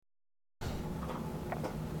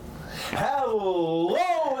Hello,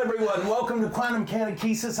 everyone. Welcome to Quantum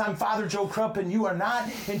Catechesis. I'm Father Joe Krupp, and you are not.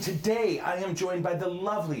 And today I am joined by the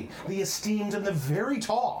lovely, the esteemed, and the very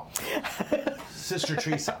tall Sister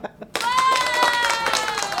Teresa,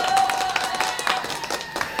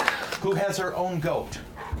 who has her own goat.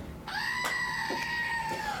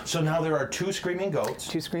 So now there are two screaming goats.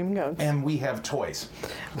 Two screaming goats. And we have toys.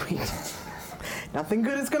 Nothing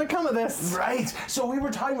good is going to come of this. Right. So we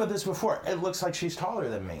were talking about this before. It looks like she's taller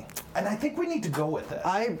than me. And I think we need to go with this.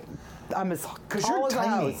 I'm as Because tall you're as a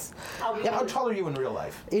tiny. house. Yeah, how tall are you in real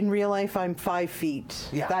life? In real life, I'm 5 feet.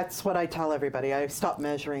 Yeah. That's what I tell everybody. I stopped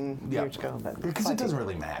measuring years ago. But Because it doesn't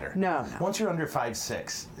really matter. No. Once you're under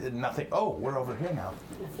 5'6", nothing. Oh, we're over here now.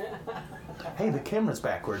 Hey, the camera's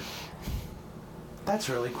backward. That's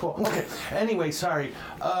really cool. Okay, anyway, sorry.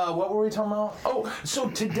 What were we talking about? Oh,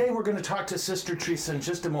 so today we're going to talk to Sister Teresa in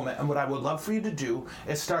just a moment, and what I would love for you to do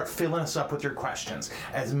is start filling us up with your questions.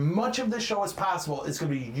 As much of the show as possible is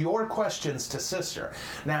going to be your questions to Sister.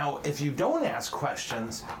 Now, if you don't ask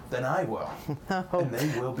questions, then I will. And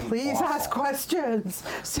they will be Please awful. ask questions.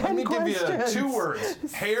 Send Let me questions. give you 2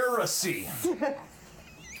 words. Heresy.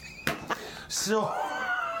 So...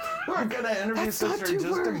 we're going to interview That's not Sister in 2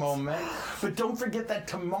 just a words. moment. But don't forget that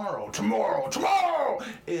tomorrow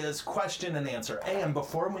is question and answer. And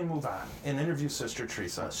before we move on and interview Sister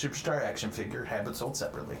Teresa, superstar action figure, habits sold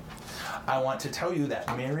separately, I want to tell you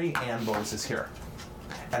that Mary Ann Bowes is here.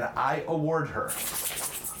 And I award her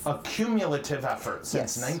a cumulative effort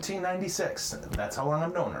since 1996. That's how long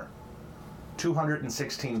I've known her.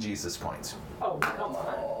 216 Jesus points. Oh, come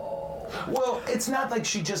on. Well, it's not like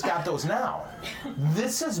she just got those now.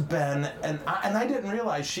 This has been, and I didn't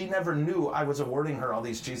realize she never knew I was awarding her all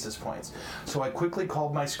these Jesus points. So I quickly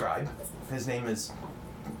called my scribe. His name is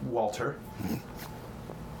Walter.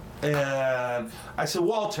 And I said,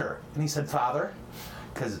 Walter. And he said, Father,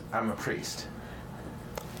 because I'm a priest.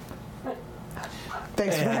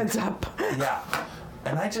 Thanks for the heads up. Yeah.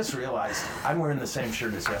 And I just realized I'm wearing the same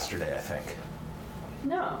shirt as yesterday, I think.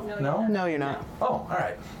 No. No? No, you're not. Oh, all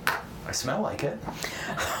right. I smell like it.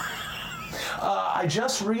 I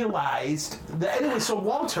just realized that, anyway, so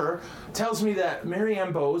Walter tells me that Mary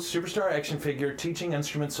Ann Bowes, superstar action figure, teaching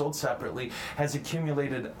instruments sold separately, has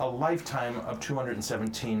accumulated a lifetime of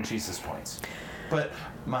 217 Jesus points. But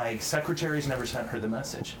my secretary's never sent her the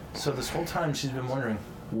message. So this whole time she's been wondering,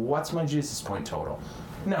 what's my Jesus point total?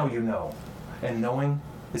 Now you know. And knowing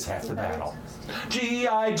is half the battle.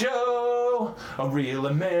 G.I. Joe, a real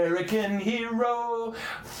American hero,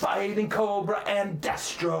 fighting Cobra and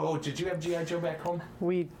Destro. Did you have G.I. Joe back home?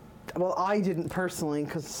 Well, I didn't personally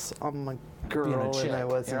because I'm a girl Being a chick, and I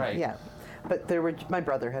wasn't. right. Yeah. But my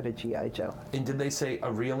brother had a G.I. Joe. And did they say a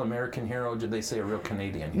real American hero, or did they say a real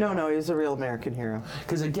Canadian hero? No, he was a real American hero.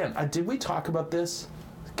 Because again, did we talk about this?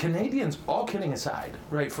 Canadians, all kidding aside,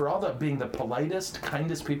 right, for all that being the politest,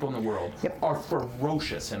 kindest people in the world, are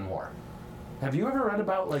ferocious in war. Have you ever read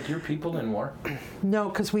about, like, your people in war? No,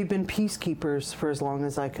 because we've been peacekeepers for as long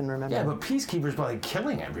as I can remember. Yeah, but peacekeepers by like,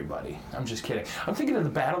 killing everybody. I'm just kidding. I'm thinking of the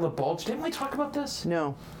Battle of Bulge. Didn't we talk about this?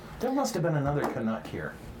 No. There must have been another Canuck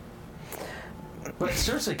here. But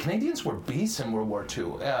seriously, Canadians were beasts in World War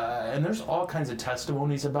II, and there's all kinds of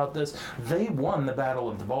testimonies about this. They won the Battle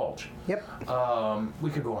of the Bulge. Yep. We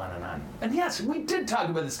could go on and on. And yes, we did talk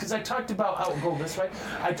about this, because I talked about how, go this way,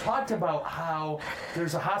 I talked about how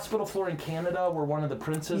there's a hospital floor in Canada where one of the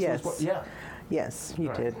princes was born. Yeah. Yes,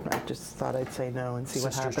 you did. I just thought I'd say no and see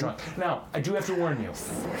what happened. Strong. Now, I do have to warn you.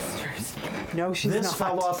 No, she's not. This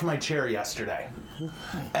fell off my chair yesterday.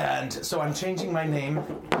 And so I'm changing my name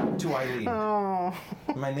to Eileen. Oh.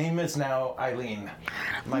 My name is now Eileen.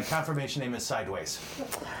 My confirmation name is Sideways.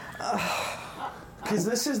 Because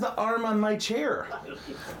this is the arm on my chair.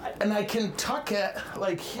 And I can tuck it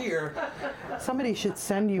like here. Somebody should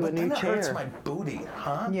send you a new But chair. then it hurts my booty,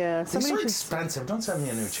 huh? Yeah, These somebody are should- expensive. Don't send me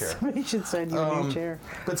a new chair. Somebody should send you a new chair.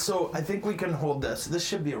 But so I think we can hold this. This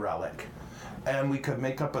should be a relic. And we could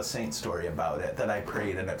make up a saint story about it, that I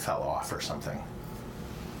prayed and it fell off or something.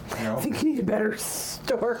 You know? I think you need a better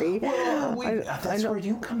story. Well, that's where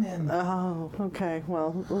you come in. Oh, okay.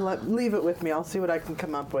 Well, leave it with me. I'll see what I can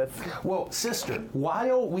come up with. Well, Sister,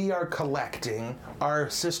 while we are collecting our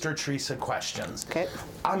Sister Teresa questions,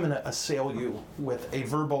 I'm going to assail you with a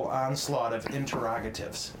verbal onslaught of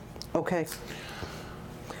interrogatives. Okay.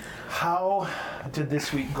 How did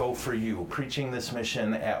this week go for you, preaching this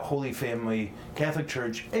mission at Holy Family Catholic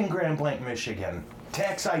Church in Grand Blanc, Michigan?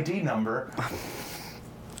 Tax ID number.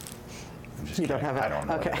 You don't have it. I don't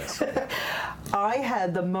know what it is. I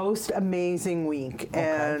had the most amazing week,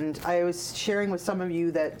 and I was sharing with some of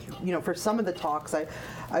you that, for some of the talks, I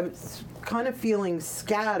was kind of feeling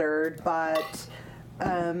scattered, but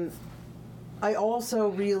I also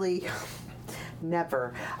really...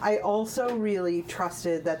 I also really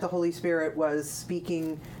trusted that the Holy Spirit was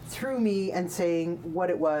speaking through me and saying what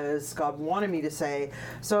it was God wanted me to say.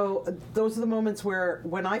 So those are the moments where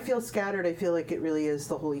when I feel scattered, I feel like it really is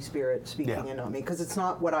the Holy Spirit speaking in on me, because it's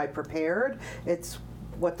not what I prepared, it's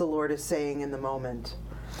what the Lord is saying in the moment.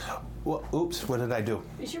 Well, oops, what did I do?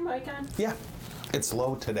 Is your mic on? Yeah. It's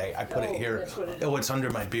low today. I put it here. That's what it is. Oh, it's under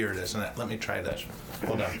my beard, isn't it? Let me try this.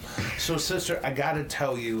 Hold on. So, sister, I got to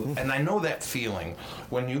tell you, and I know that feeling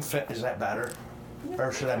when you is that better?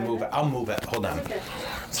 Or should I move it? I'll move it. Hold on. Okay.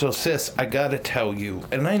 So, sis, I got to tell you,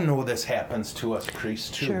 and I know this happens to us priests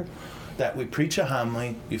too, Sure. that we preach a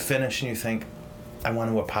homily, you finish, and you think, I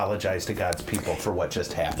want to apologize to God's people for what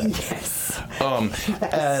just happened. Yes.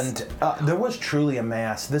 And there was truly a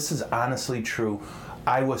mass. This is honestly true.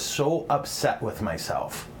 I was so upset with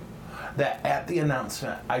myself that at the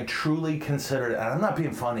announcement, I truly considered, and I'm not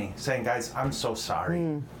being funny, saying, guys, I'm so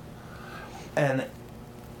sorry. And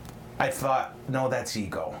I thought, no, that's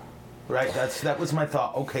ego. Right? That was my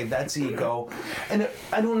thought. Okay, that's ego. And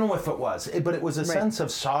I don't know if it was, but it was a sense of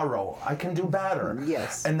sorrow. I can do better.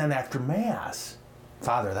 Yes. And then after Mass,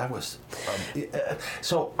 Father, that was...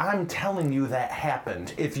 so I'm telling you that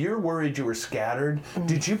happened. If you're worried you were scattered,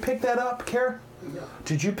 did you pick that up, Kara? No.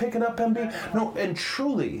 Did you pick it up, MB? No, and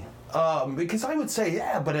truly, because I would say,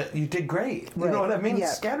 yeah, but you did great. You know what I mean? Yeah.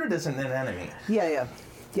 Scattered isn't an enemy. Yeah.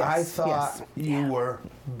 Yes. I thought yes. you were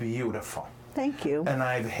beautiful. Thank you. And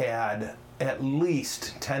I've had at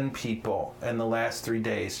least 10 people in the last 3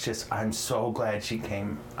 days just, I'm so glad she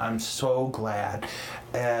came. I'm so glad.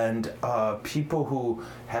 And people who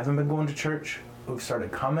haven't been going to church, who've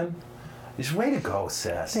started coming, just way to go,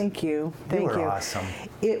 sis. Thank you. Thank you you. were awesome.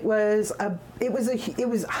 It was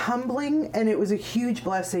humbling, and it was a huge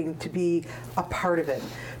blessing to be a part of it,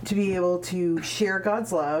 to be able to share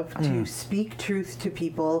God's love, to speak truth to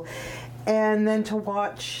people, and then to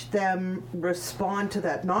watch them respond to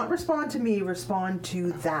that. Not respond to me, respond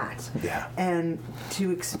to that. Yeah. And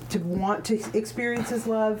to want to experience His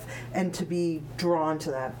love and to be drawn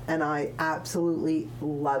to that. And I absolutely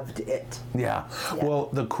loved it. Yeah.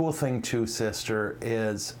 Well, the cool thing too, sister,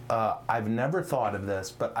 is I've never thought of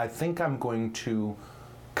this, but I think I'm going to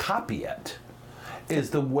copy it,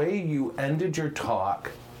 is the way you ended your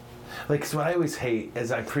talk. Like, so what I always hate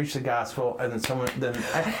is I preach the gospel and then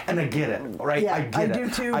and I get it, right? Yeah, I get I it. do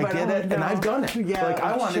too, I but get it, and I've done it. Yeah, like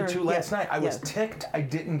I wanted sure. to last Yeah. night. I was Yeah. ticked. I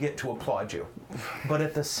didn't get to applaud you, but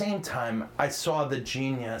at the same time, I saw the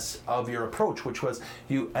genius of your approach, which was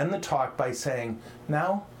you end the talk by saying,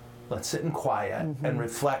 "Now, let's sit in quiet and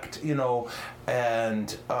reflect,"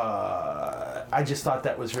 and I just thought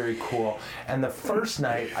that was very cool. And the first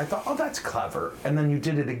night, I thought, "Oh, that's clever," and then you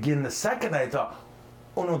did it again the second night. I thought,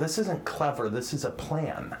 oh no, this isn't clever, this is a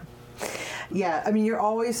plan. Yeah, I mean, you're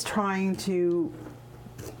always trying to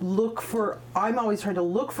I'm always trying to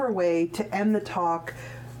look for a way to end the talk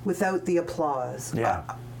without the applause. Yeah.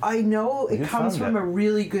 I know it You comes found from it. a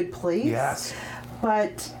really good place. Yes.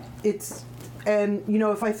 But and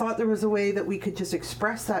if I thought there was a way that we could just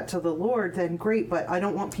express that to the Lord, then great, but I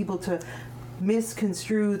don't want people to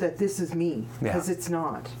misconstrue that this is me, because it's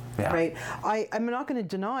not. Yeah. Right? I'm not going to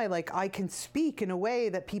deny, I can speak in a way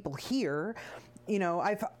that people hear.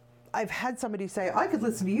 I've had somebody say, I could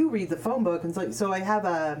listen to you read the phone book, and so I have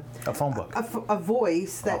a phone book, a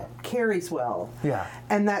voice that carries well. Yeah.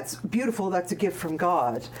 And that's beautiful. That's a gift from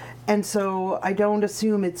God. And so I don't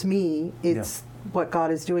assume it's me. It's what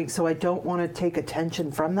God is doing. So I don't want to take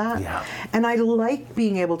attention from that. Yeah. And I like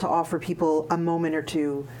being able to offer people a moment or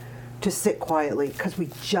two to sit quietly, because we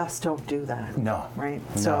just don't do that. No. Right?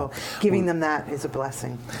 No. So giving them that is a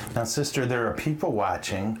blessing. Now, sister, there are people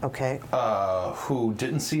watching Okay. Who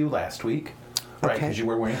didn't see you last week, right? Okay. Because you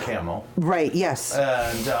were wearing camo. Right, yes.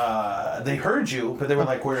 And they heard you, but they were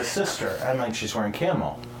like, where's sister? I'm like, she's wearing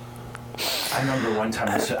camo. I remember one time,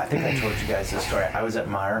 I think I told you guys this story. I was at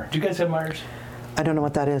Meijer. Do you guys have Meijers? I don't know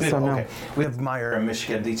what that is, so no. Okay. We have Meijer in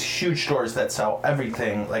Michigan, these huge stores that sell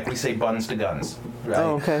everything, like we say buns to guns, right?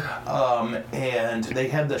 Oh, okay. And they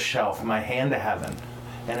had the shelf, my hand to heaven,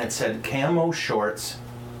 and it said camo shorts,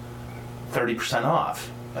 30%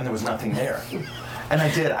 off, and there was nothing there. And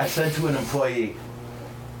I said to an employee,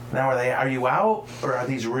 now are you out, or are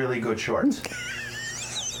these really good shorts?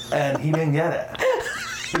 And he didn't get it.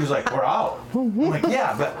 He was like, we're out. I'm like,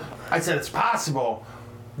 yeah, but I said, it's possible.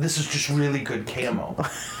 This is just really good camo.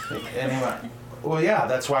 And he went, well, yeah,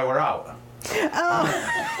 that's why we're out.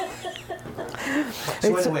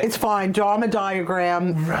 So anyway, It's fine. Draw him a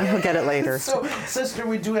diagram. He'll get it later. so, sister,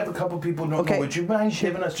 we do have a couple people who don't know. Okay. Would you mind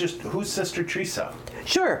giving us just who's Sister Teresa?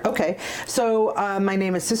 Sure. Okay. So my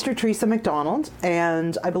name is Sister Teresa McDonald,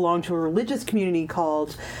 and I belong to a religious community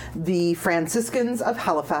called the Franciscans of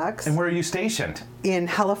Halifax And where are you stationed? in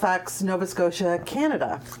Halifax, Nova Scotia,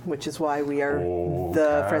 Canada, which is why we are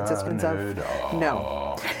the Franciscans of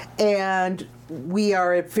No. And we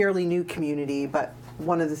are a fairly new community, but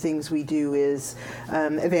one of the things we do is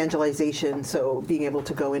evangelization, so being able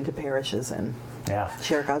to go into parishes and Yeah.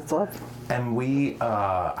 share God's love. And we,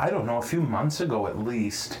 I don't know, a few months ago at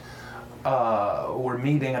least, were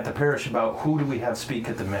meeting at the parish about who do we have speak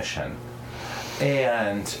at the mission.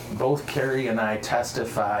 And both Carrie and I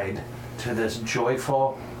testified to this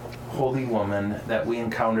joyful, holy woman that we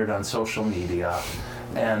encountered on social media.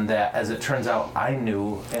 And that, as it turns out, I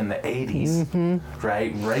knew in the 80s,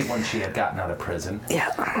 right when she had gotten out of prison. Yeah.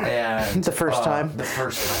 And The first time. The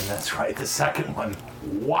first time, that's right. The second one,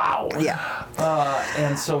 wow. Yeah.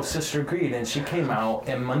 And so Sister agreed, and she came out,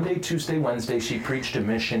 and Monday, Tuesday, Wednesday, she preached a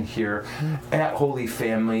mission here at Holy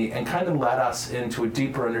Family and kind of led us into a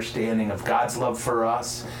deeper understanding of God's love for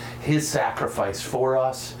us, His sacrifice for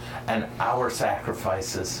us, and our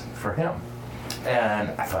sacrifices for Him. And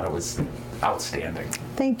I thought it was outstanding.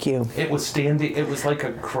 Thank you. It was standing, it was like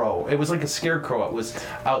a crow. It was like a scarecrow. It was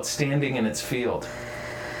outstanding in its field.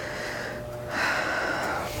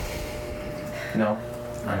 No?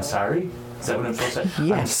 I'm sorry? Is that what I'm supposed to say?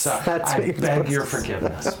 Yes, I'm sorry. that's what I you're beg supposed your to say.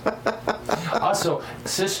 forgiveness. Also,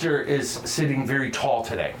 Sister is sitting very tall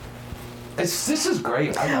today. This is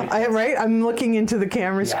great. Right? I'm looking into the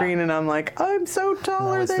camera Yeah. screen and I'm like, I'm so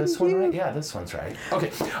taller Is than this one you. right? Yeah, this one's right.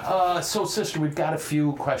 Okay. So, Sister, we've got a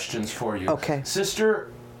few questions for you. Okay.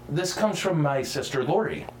 Sister, this comes from my sister,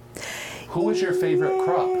 Lori. Who is your favorite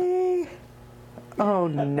crop? Yay. Oh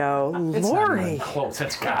no, It's not even Lori. close.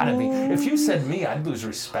 It's gotta be. If you said me, I'd lose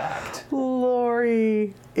respect.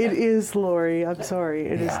 Lori. It is Lori. I'm sorry.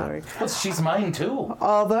 It is Lori. Well, she's mine too. I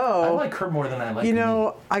Although, like her more than I like you me.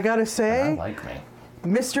 know, I gotta I say, like me.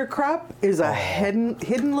 Mr. Krupp is a hidden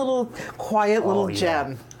little, quiet little yeah.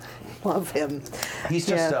 gem. Love him. He's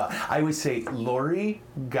just, Yeah. I always say, Lori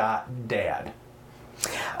got dad.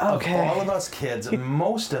 Okay. Of all of us kids,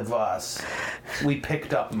 most of us, we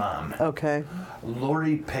picked up mom. Okay.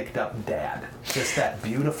 Lori picked up dad. Just that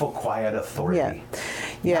beautiful, quiet authority. Yeah.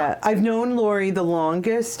 Yeah. I've known Lori the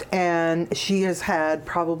longest, and she has had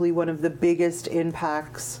probably one of the biggest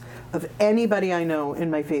impacts of anybody I know in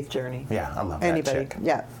my faith journey. Yeah, I love Anybody. that chick.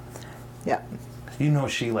 Yeah. Yeah. You know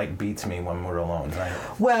she like beats me when we're alone, right?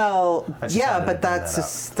 Well, I just yeah, wanted to but bring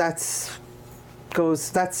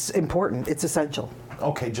that's important. It's essential.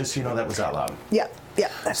 Okay, just so you know that was out loud. Yeah. Yeah.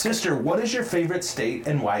 That's Sister, what is your favorite state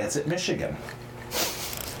and why is it Michigan?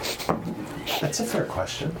 That's a fair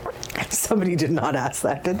question. Somebody did not ask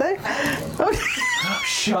that, did they?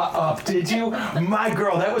 Shut up, did you? My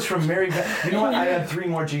girl, that was from Mary Beth. You know what? I had 3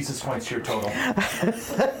 more Jesus points to your total.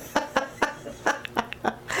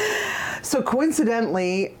 So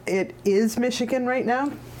coincidentally, it is Michigan right now.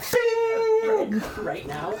 Bing! Right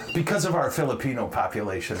now. Because of our Filipino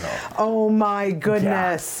population, though. Oh my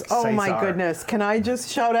goodness. Yeah, oh my Cesar. goodness. Can I just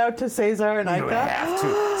shout out to Cesar and You Ica? have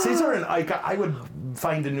to. Cesar and Ica, I would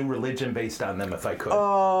find a new religion based on them if I could.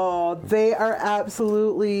 Oh, they are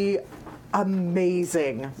absolutely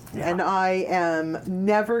amazing. Yeah. And I am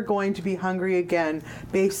never going to be hungry again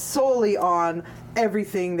based solely on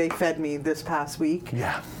everything they fed me this past week.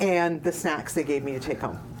 Yeah. And the snacks they gave me to take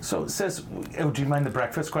home. So it says, oh, do you mind the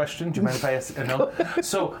breakfast question? Do you mind if I ask? No.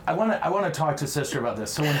 So I want to talk to Sister about this.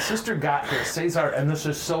 So when Sister got here, Cesar, and this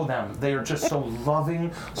is so them, they are just so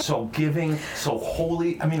loving, so giving, so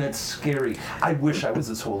holy. I mean, it's scary. I wish I was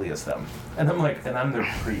as holy as them. And I'm like, and I'm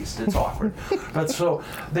their priest. It's awkward. But so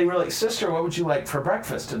they were like, Sister, what would you like for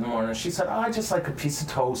breakfast in the morning? She said, oh, I just like a piece of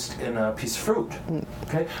toast and a piece of fruit.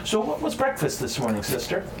 Okay. So what was breakfast this morning,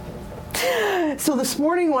 Sister? So this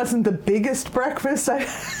morning wasn't the biggest breakfast I've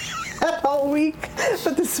had all week,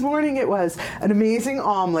 but this morning it was an amazing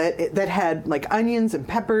omelet that had like onions and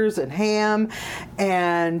peppers and ham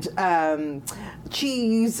and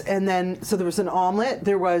cheese, and then so there was an omelet.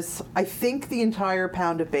 There was, I think, the entire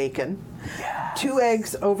pound of bacon, 2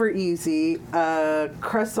 eggs over easy, a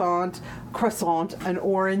croissant, an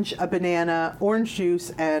orange, a banana, orange juice,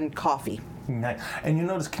 and coffee. Nice. And you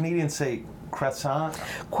notice Canadians say croissant.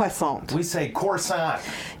 Croissant. We say croissant.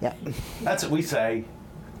 Yeah. That's what we say.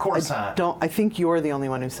 Croissant. I think you're the only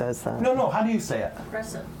one who says that. No, how do you say it?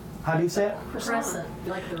 Crescent. How do you say it? Crescent,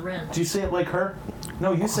 like the wrench. Do you say it like her?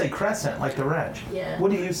 No, you say crescent, like the wrench. Yeah.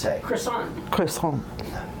 What do you say? Croissant. Croissant.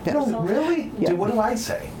 Yes. No, really? Yeah. What do I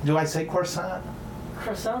say? Do I say croissant?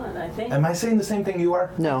 Croissant, I think. Am I saying the same thing you are?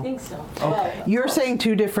 I No. think so. Okay. You're saying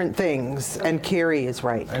two different things, and Carrie is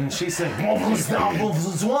right. And she said,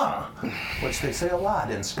 which they say a lot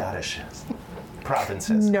in Scottish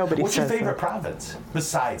provinces. Nobody What's your says favorite that. province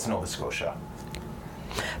besides Nova Scotia?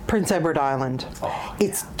 Prince Edward Island. Oh,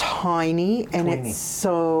 It's tiny and Tiny.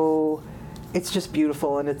 it's just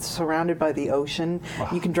beautiful, and it's surrounded by the ocean. Wow.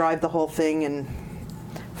 You can drive the whole thing in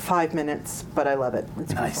 5 minutes, but I love it.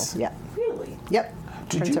 It's Nice. beautiful. Yeah. Really? Yep.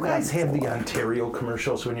 Did Prince you Edward guys have Island. the Ontario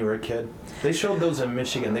commercials when you were a kid? They showed those in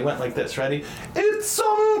Michigan. They went like this. Ready? It's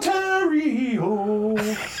Ontario.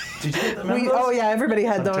 Did you get them? Oh yeah, everybody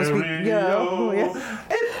had those. Ontario. Yeah.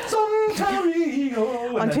 It's Ontario.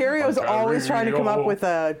 And then Ontario's always trying to come up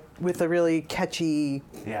Ontario. with a really catchy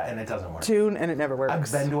Yeah, and it doesn't work. tune, and it never works.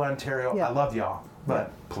 I've been to Ontario. Yeah. I love y'all,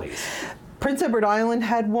 but please. Prince Edward Island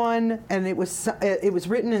had one, and it was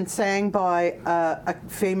written and sang by a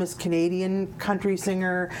famous Canadian country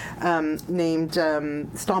singer named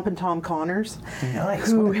Stompin' Tom Connors, Nice.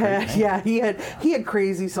 who What a great had name. he had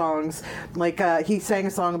crazy songs. Like he sang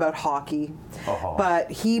a song about hockey, Oh. but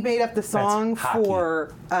he made up the song hockey.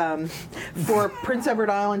 for Prince Edward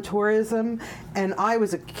Island tourism. And I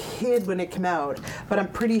was a kid when it came out, but I'm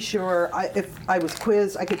pretty sure if I was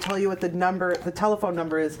quizzed, I could tell you what the telephone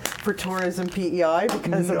number is for Tourism PEI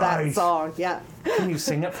because of that Nice. song. Yeah. Can you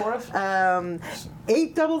sing it for us?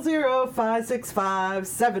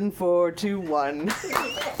 800-565-7421.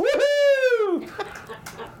 Woohoo!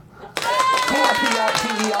 Pull up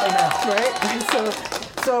PEI now. Right?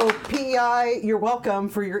 So PEI, you're welcome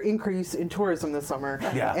for your increase in tourism this summer.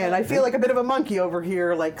 Yeah. And I feel like a bit of a monkey over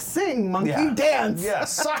here, like sing, monkey, dance. Yeah,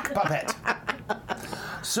 sock puppet.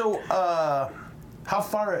 So, how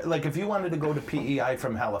far? Like, if you wanted to go to PEI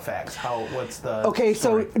from Halifax, what's the? Okay,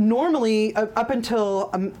 story? so normally up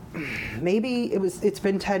until maybe it's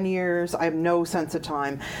been 10 years. I have no sense of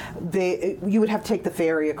time. You would have to take the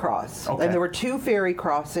ferry across, Okay. and there were 2 ferry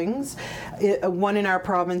crossings, one in our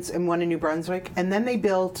province and one in New Brunswick, and then they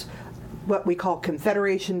built what we call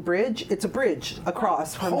Confederation Bridge. It's a bridge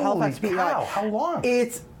across from Holy Halifax PEI. cow, how long?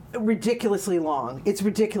 It's ridiculously long. It's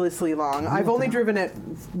ridiculously long. I've only driven it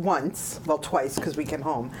once, well, twice because we came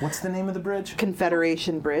home. What's the name of the bridge?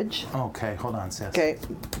 Confederation Bridge. Okay, hold on, sis. Okay. The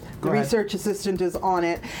Go ahead. research assistant is on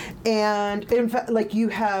it. And in fact, like you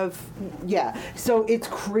have, so it's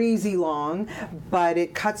crazy long, but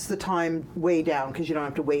it cuts the time way down because you don't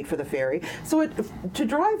have to wait for the ferry. So to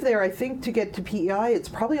drive there, I think to get to PEI, it's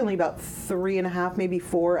probably only about 3.5, maybe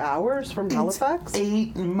 4 hours from Halifax.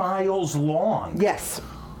 8 miles long. Yes.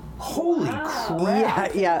 Holy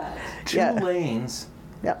crap. Yeah. 2 Yeah. lanes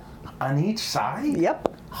Yep. on each side? Yep.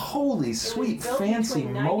 Holy sweet fancy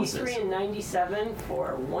between Moses. 93 and 97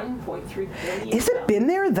 for 1.3 billion. Has it been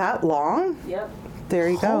there that long? Yep. There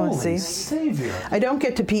you go. Holy See? Savior. I don't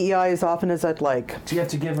get to PEI as often as I'd like. Do you have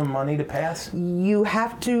to give them money to pass? You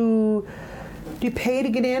have to. Do you pay to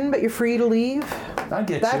get in, but you're free to leave? I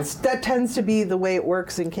get That tends to be the way it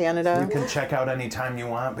works in you. Canada. You can check out anytime you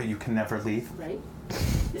want, but you can never leave. Right?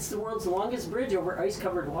 It's the world's longest bridge over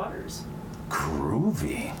ice-covered waters.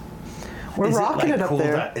 Groovy. We're Is rocking it, like, it up cool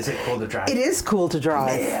there. Is it cool to drive? It is cool to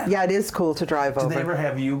drive. Man. Yeah, it is cool to drive Do over. they ever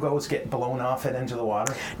have Yugos get blown off it into the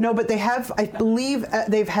water? No, but they have. I believe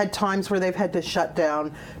they've had times where they've had to shut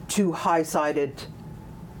down 2 high-sided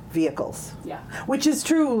vehicles. Yeah. Which is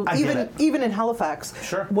true I get it. even in Halifax.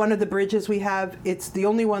 Sure. One of the bridges we have, it's the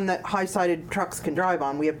only one that high-sided trucks can drive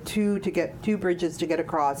on. We have 2 bridges to get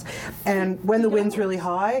across. And when the wind's really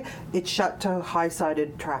high, it's shut to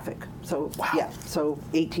high-sided traffic. So so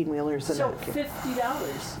 18-wheelers and So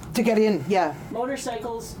 $50. to get in, yeah.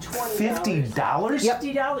 Motorcycles, $20. $50? Yep.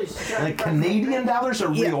 $50 to drive Like from- Canadian dollars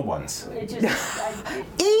or Yeah. real ones? It just,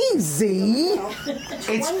 Easy.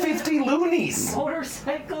 It's 50 loonies.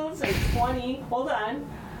 Motorcycles are 20. Hold on.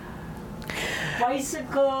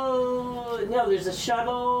 Bicycle, no, there's a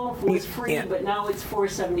shuttle. It was free, Yeah. but now it's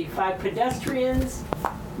 $4.75. Pedestrians,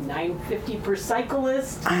 $9.50 per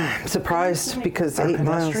cyclist. I'm surprised because Are 8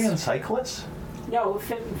 pedestrian miles. cyclists? No,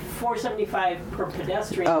 $4.75 per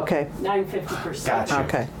pedestrian. Okay. $9.50 per cyclist.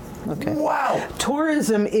 Gotcha. Okay. Wow.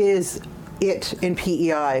 Tourism is it in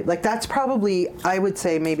PEI. Like that's probably, I would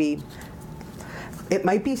say maybe, it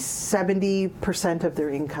might be 70% of their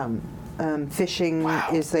income. Fishing Wow.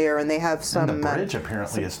 is there, and they have some. And the bridge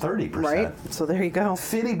apparently is 30%. Right. So there you go.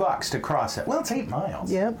 $50 to cross it. Well, it's 8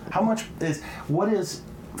 miles. Yep. What is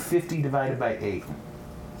 50 divided by 8?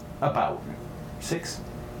 About 6?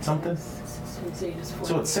 something.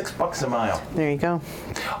 So it's $6 a mile. There you go.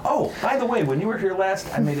 Oh, by the way, when you were here last,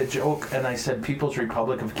 I made a joke and I said People's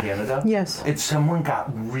Republic of Canada. Yes. Someone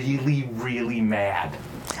got really, really mad.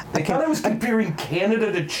 They thought I was comparing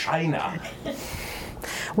Canada to China.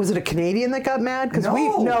 Was it a Canadian that got mad?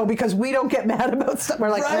 No. Because we don't get mad about stuff. We're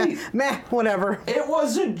like, Right. meh, whatever. It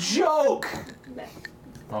was a joke.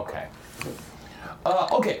 Okay.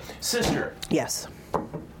 Okay, sister, Yes.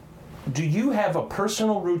 do you have a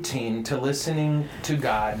personal routine to listening to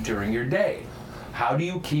God during your day? How do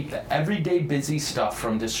you keep the everyday busy stuff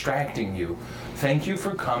from distracting you? Thank you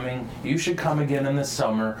for coming. You should come again in the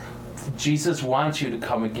summer. Jesus wants you to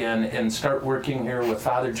come again and start working here with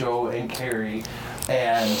Father Joe and Carrie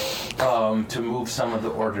and to move some of the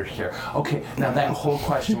order here. Okay, now that whole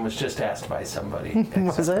question was just asked by somebody.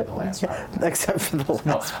 Was it? The last part. Except for the last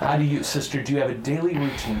No, part. how do you, sister, do you have a daily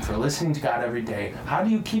routine for listening to God every day? How do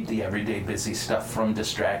you keep the everyday busy stuff from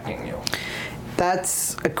distracting you?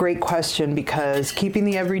 That's a great question because keeping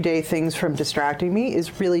the everyday things from distracting me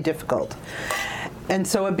is really difficult. And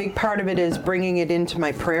so a big part of it is bringing it into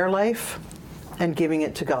my prayer life and giving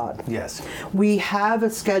it to God. Yes. We have a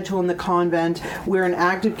schedule in the convent. We're an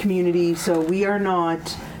active community, so we are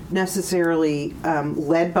not necessarily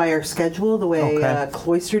led by our schedule the way Okay. a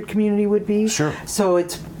cloistered community would be. Sure. So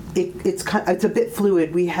it's a bit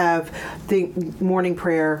fluid. We have the morning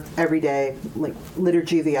prayer every day, like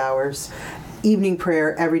Liturgy of the Hours, evening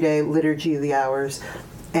prayer every day, Liturgy of the Hours,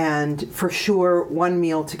 and for sure one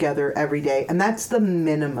meal together every day. And that's the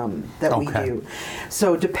minimum that we Okay. do.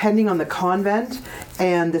 So depending on the convent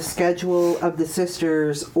and the schedule of the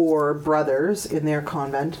sisters or brothers in their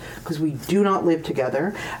convent, because we do not live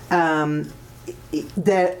together,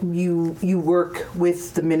 that you work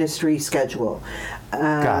with the ministry schedule.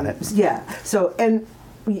 Got it. Yeah. So, and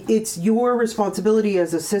it's your responsibility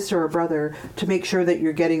as a sister or brother to make sure that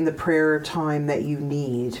you're getting the prayer time that you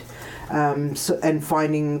need. And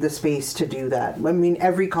finding the space to do that. I mean,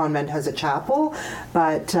 every convent has a chapel,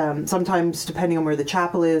 but sometimes, depending on where the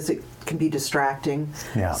chapel is, it can be distracting.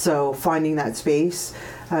 Yeah. So finding that space,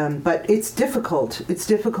 but it's difficult. It's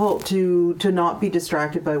difficult to not be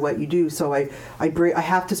distracted by what you do. So I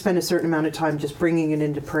have to spend a certain amount of time just bringing it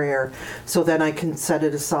into prayer, so then I can set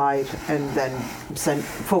it aside and then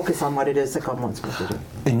focus on what it is that God wants me to do.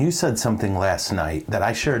 And you said something last night that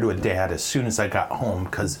I shared with Dad as soon as I got home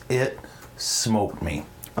because it smoked me.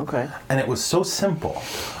 Okay. And it was so simple.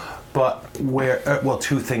 But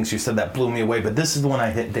two things you said that blew me away, but this is the one I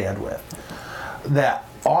hit Dad with. That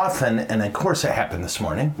often, and of course it happened this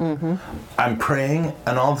morning, I'm praying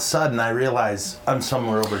and all of a sudden I realize I'm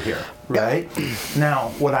somewhere over here, right? Now,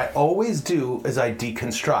 what I always do is I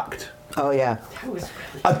deconstruct. Oh, yeah. That was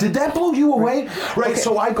Did that blow you away? Right, Okay.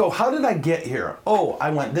 so I go, how did I get here? Oh, I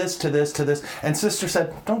went this to this to this. And Sister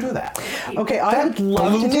said, don't do that. Okay, I That would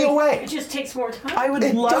love blew to me take away. It just takes more time. I would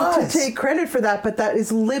It love does. to take credit for that, but that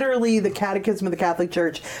is literally the Catechism of the Catholic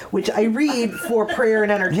Church, which I read for prayer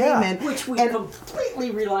and entertainment. Which we and,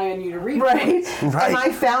 completely rely on you to read. right? Right. And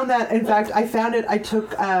I found that, in fact, I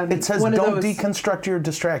took It says one don't of those. deconstruct your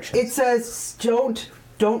distractions. It says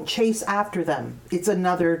don't chase after them. It's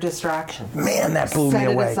another distraction. Man, that blew Set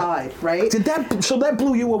me it away. aside, right? So that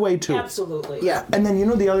blew you away too? Absolutely. Yeah. And then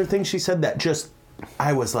the other thing she said that just,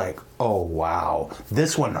 I was like, oh wow,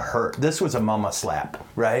 this one hurt. This was a mama slap,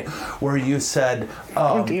 right? Where you said,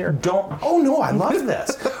 dear. oh no, I love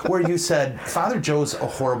this. Where you said, Father Joe's a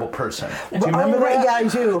horrible person. Do you remember right, that? yeah, I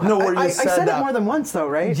do. No, where you I said, said it more than once, though,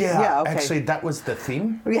 right? Yeah, okay. actually, that was the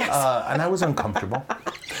theme. Yes. And I was uncomfortable.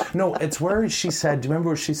 No, it's where she said, do you remember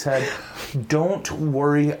where she said, don't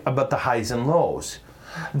worry about the highs and lows.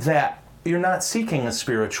 That you're not seeking a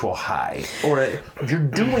spiritual high, or you're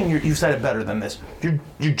doing you said it better than this.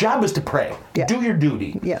 Your job is to pray. Yeah. Do your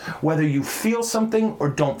duty. Yeah. Whether you feel something or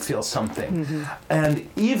don't feel something. Mm-hmm. And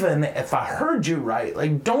even if I heard you right,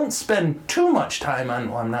 like don't spend too much time on,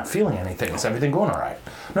 well, I'm not feeling anything. Is everything going all right?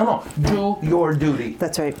 No. Do your duty.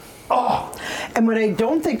 That's right. Oh, And what I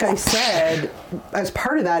don't think I said as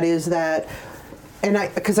part of that is that,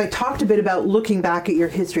 because I talked a bit about looking back at your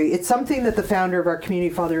history. It's something that the founder of our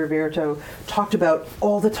community, Father Roberto, talked about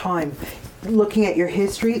all the time. Looking at your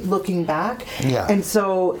history, looking back. Yeah. And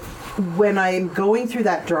so when I'm going through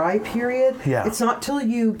that dry period, Yeah. it's not till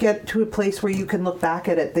you get to a place where you can look back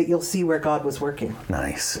at it that you'll see where God was working.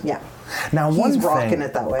 nice. Yeah. Now He's one thing, rocking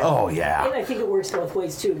it that way. Oh yeah. And I think it works both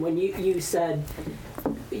ways too. When you said,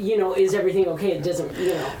 is everything okay? It doesn't,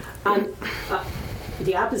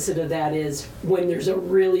 the opposite of that is when there's a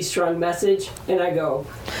really strong message and I go,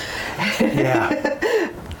 Yeah.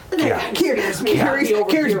 Yeah.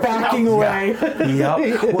 Carrie's backing away.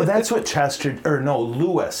 Yep. Well, that's what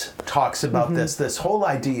Lewis talks about this whole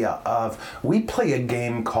idea of we play a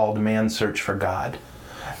game called Man's Search for God.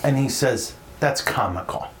 And he says, that's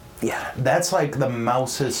comical. Yeah. That's like the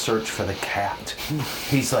mouse's search for the cat.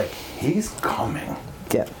 He's like, he's coming.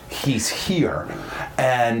 Yeah. He's here.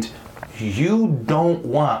 And you don't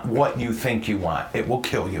want what you think you want. It will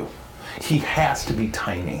kill you. He has to be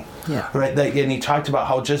tiny. Yeah. Right? And he talked about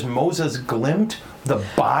how just Moses glimpsed the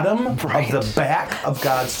bottom of the back of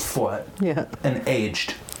God's foot and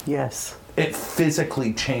aged. Yes. It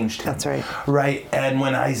physically changed him. That's right. Right? And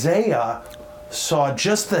when Isaiah saw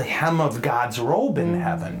just the hem of God's robe in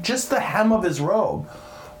heaven, just the hem of his robe,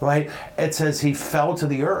 right? It says he fell to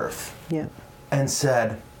the earth and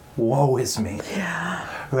said, woe is me. Yeah.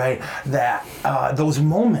 Right? That those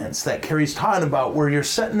moments that Carrie's talking about where you're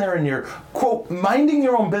sitting there and you're, quote, minding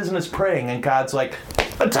your own business praying, and God's like,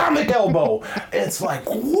 atomic elbow. It's like,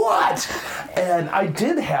 what? And I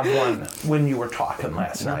did have one when you were talking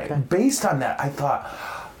last night. Based on that, I thought,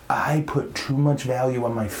 I put too much value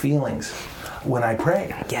on my feelings when I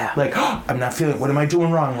pray. Yeah. Like, oh, I'm not feeling, what am I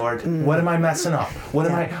doing wrong, Lord? What am I messing up? What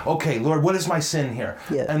am I, okay, Lord, what is my sin here?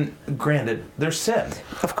 Yeah. And granted, there's sin.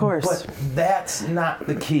 Of course. But that's not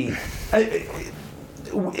the key.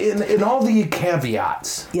 In all the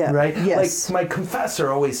caveats, right? Yes. Like my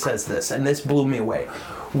confessor always says this, and this blew me away.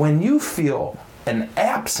 When you feel an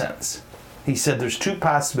absence, he said there's two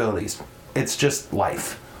possibilities. It's just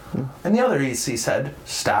life. And the other is, he said,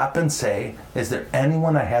 stop and say, is there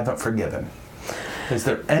anyone I haven't forgiven? Is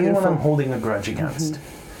there anyone I'm holding a grudge against?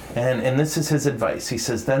 And this is his advice. He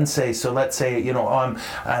says, then say, so let's say,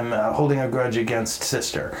 I'm holding a grudge against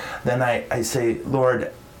sister. Then I say,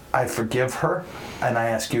 Lord, I forgive her, and I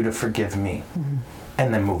ask you to forgive me.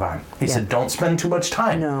 And then move on. He said, don't spend too much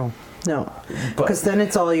time. No, because then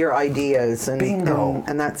it's all your ideas, and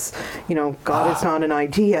that's, God is not an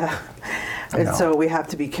idea. And so we have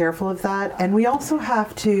to be careful of that. And we also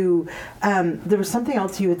have to, there was something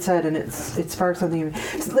else you had said, and it sparked something.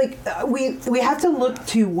 It's like, we have to look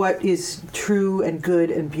to what is true and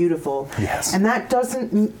good and beautiful. Yes. And that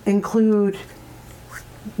doesn't include,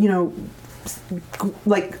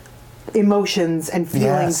 like emotions and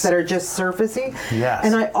feelings that are just surfacey. Yes.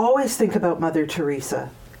 And I always think about Mother Teresa.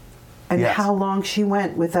 And how long she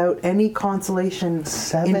went without any consolation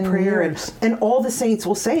 7 in prayer. years. And all the saints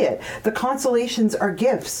will say it. The consolations are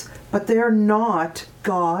gifts, but they're not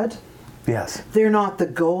God. Yes. They're not the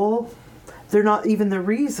goal. They're not even the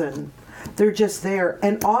reason. They're just there.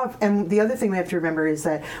 And the other thing we have to remember is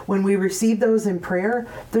that when we receive those in prayer,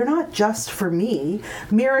 they're not just for me.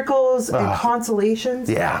 Miracles and consolations,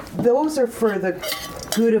 those are for the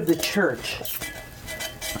good of the church.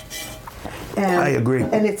 And, I agree.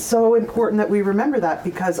 And it's so important that we remember that,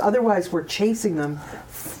 because otherwise we're chasing them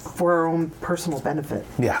for our own personal benefit.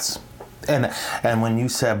 Yes. And when you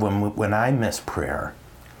said when I miss prayer,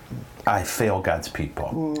 I fail God's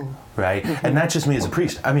people, right? And not just me as a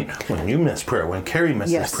priest. I mean, when you miss prayer, when Carrie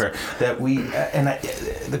misses prayer, that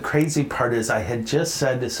the crazy part is I had just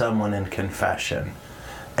said to someone in confession,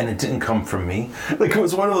 and it didn't come from me. Like, it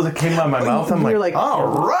was one of those that came out of my mouth. I'm like, all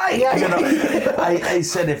right. Yeah. I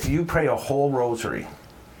said, if you pray a whole rosary,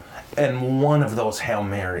 and one of those Hail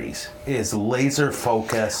Marys is laser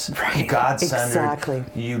focus, God-centered,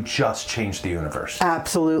 you just changed the universe.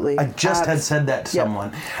 Absolutely. I just had said that to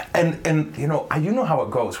someone. And you know how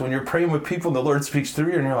it goes. When you're praying with people, the Lord speaks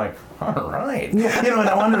through you, and you're like, all right. And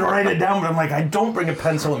I wanted to write it down, but I'm like, I don't bring a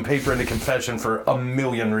pencil and paper into confession for a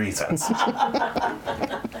million reasons.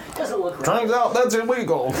 Doesn't look right. Turns out that's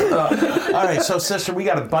illegal. All right, so sister, we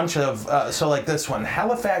got a bunch of, so like this one.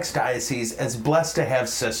 Halifax Diocese is blessed to have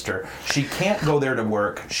sister. She can't go there to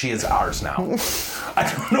work. She is ours now.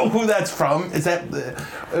 I don't know who that's from. Is that,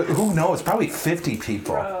 who knows? Probably 50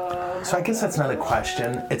 people. So I guess that's not a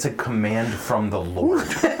question. It's a command from the Lord.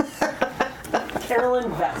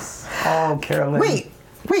 Carolyn Vess. Oh, Carolyn.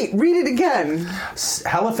 Wait, read it again.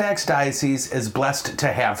 Halifax Diocese is blessed to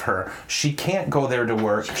have her. She can't go there to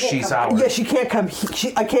work. She's ours. Yeah, she can't come.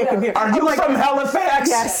 I can't come here. Are you from Halifax?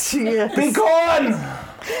 Yes, she is. Be gone!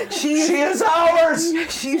 She is ours!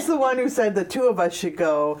 She's the one who said the two of us should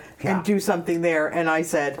go and do something there. And I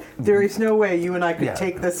said, there is no way you and I could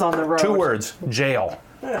take this on the road. 2 words, jail.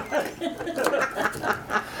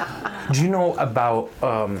 Do you know about...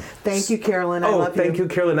 thank you, Carolyn. I love you. Thank you,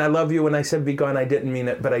 Carolyn. I love you. When I said be gone, I didn't mean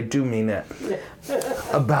it, but I do mean it.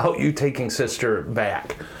 About you taking sister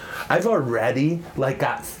back. I've already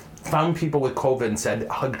found people with COVID and said,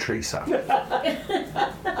 hug Teresa.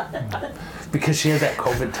 Because she had that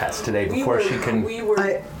COVID test today We before were, she can. we were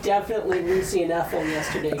I- definitely Lucy and Ethel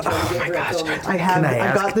yesterday trying to get her a COVID. I have. Can I I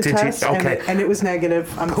ask, got the did you- test, okay. and it was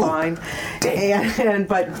negative. I'm fine. And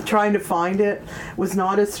but trying to find it was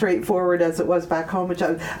not as straightforward as it was back home, which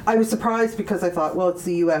I was surprised because I thought, well, it's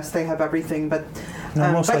the U.S. They have everything, but. No,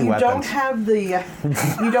 mostly but you weapons. don't have the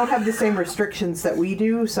you don't have the same restrictions that we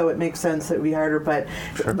do, so it makes sense that it would be harder. But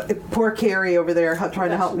poor Carrie over there trying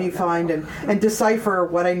to help me find and decipher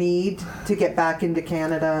what I need to get back into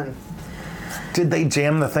Canada. And Did they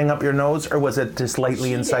jam the thing up your nose, or was it just lightly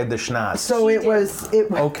She inside did. the schnoz? so it was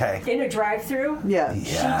Okay. In a drive-through, yeah. she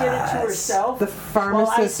did it to herself. The While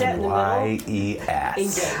I pharmacist- sat in the middle. Y-E-S.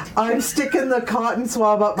 Engaged. I'm sticking the cotton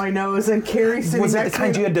swab up my nose, and Carrie sitting Was it the next to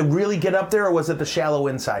kind me. you had to really get up there, or was it the shallow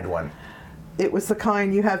inside one? It was the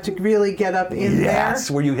kind you have to really get up in Yes,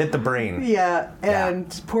 there. where you hit the brain. Yeah, Yeah.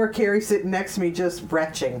 and poor Carrie sitting next to me just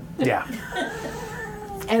retching. Yeah.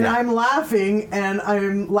 And Yeah. I'm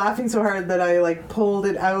laughing so hard that I like pulled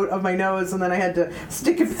it out of my nose, and then I had to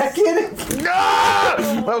stick it back in.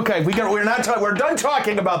 Ah! Okay, we're done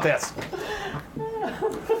talking about this.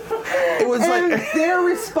 It was And like their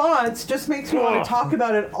response just makes me want to talk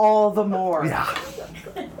about it all the more. yeah.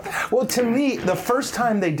 Well, to me, the first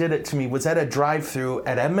time they did it to me was at a drive-through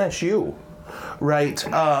at MSU. Right,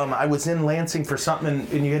 I was in Lansing for something,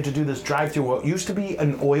 and you had to do this drive-through. What used to be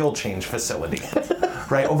an oil change facility,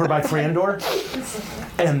 right over by Frandor.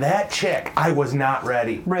 And that chick, I was not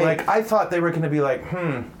ready. Right. Like I thought they were going to be like,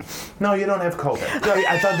 no, you don't have COVID. No,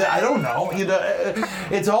 I thought that I don't know.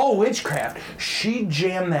 It's all witchcraft. She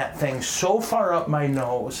jammed that thing so far up my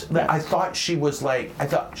nose that I thought she's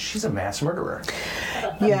a mass murderer.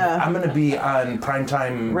 Yeah. I'm going to be on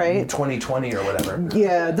primetime Right. 2020 or whatever.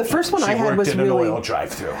 Yeah, the first one She I had worked was in an really oil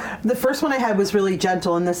drive-through. the first one I had was really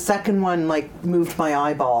gentle, and the second one like moved my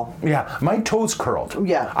eyeball. Yeah, my toes curled.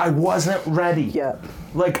 Yeah. I wasn't ready. Yeah.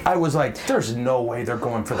 Like I was like, there's no way they're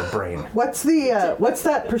going for the brain. What's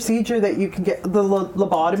that procedure that you can get the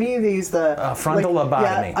lobotomy? They use the frontal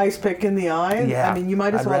lobotomy. Yeah, ice pick in the eye. Yeah. I mean, you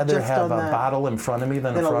might as I'd well rather just have done a that. bottle in front of me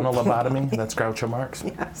than a Than a- frontal lobotomy. That's Groucho Marx.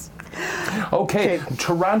 Yes. Okay, Okay.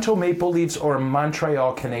 Toronto Maple Leafs or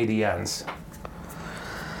Montreal Canadiens?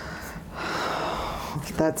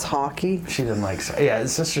 That's hockey. She didn't like. Yeah,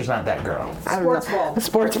 his sister's not that girl. I don't Sports know. ball.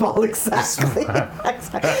 Sports ball, exactly.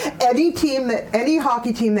 Any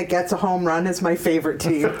hockey team that gets a home run is my favorite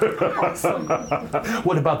team.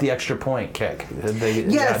 What about the extra point kick? Yeah,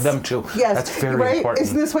 Yes. them too. Yes. That's very right? important.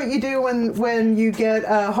 Isn't this what you do when you get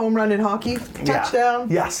a home run in hockey? Yeah. Touchdown?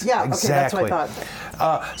 Yes. Yeah, Exactly. okay, that's what I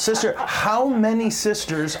thought. Sister, how many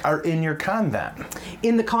sisters are in your convent?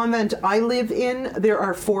 In the convent I live in, there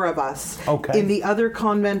are 4 of us. Okay. In the other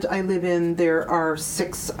convent I live in, there are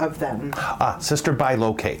 6 of them. Sister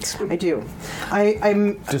bilocates. I do.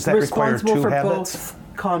 I'm Does that require responsible 2 for habits? both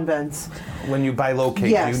convents. When you bilocate,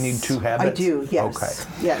 Yes. you need 2 habits? I do, yes.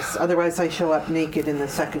 Okay. Yes. Otherwise I show up naked in the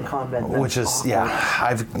second convent. Which is, That's yeah,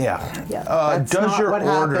 awful. yeah. Yeah. That's Does not your what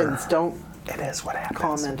order, happens. Don't it is what happens.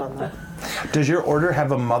 comment on that. Does your order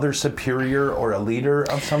have a mother superior or a leader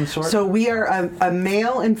of some sort? So we are a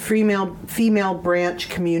male and female branch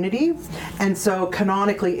community, and so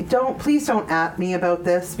canonically, please don't at me about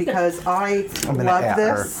this because I I'm gonna love at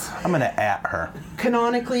this. her. I'm gonna at her.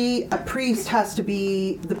 Canonically, a priest has to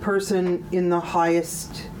be the person in the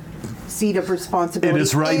highest seat of responsibility. It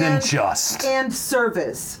is right and just. And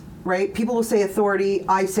service, right? People will say authority,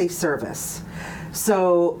 I say service.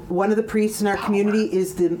 So one of the priests in our community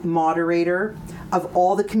is the moderator of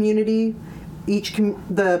all the community.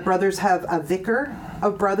 The brothers have a vicar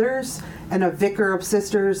of brothers and a vicar of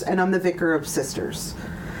sisters, and I'm the vicar of sisters.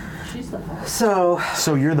 She's the boss.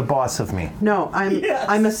 So you're the boss of me. No,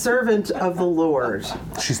 I'm a servant of the Lord.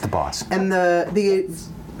 She's the boss. And the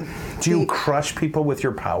Do you crush people with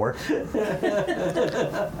your power?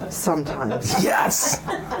 sometimes. Yes!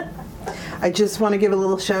 I just want to give a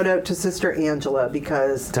little shout out to Sister Angela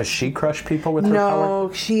because Does she crush people with her power?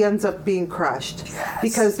 no, she ends up being crushed.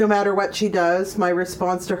 Because no matter what she does, my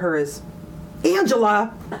response to her is,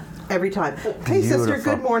 Angela! Every time. Hey, sister,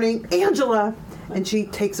 Beautiful. good morning. Angela! And she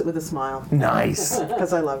takes it with a smile Nice.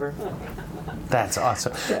 because I love her. That's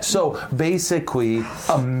awesome. So basically,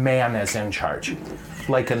 a man is in charge,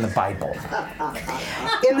 like in the Bible.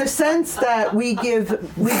 In the sense that we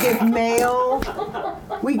give male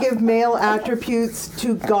attributes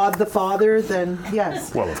to God the Father, then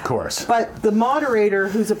yes. Well, of course. But the moderator,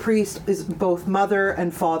 who's a priest, is both mother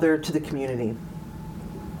and father to the community.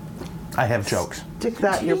 I have jokes. Stick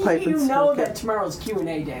that in your pipe You and know smoke that it. tomorrow's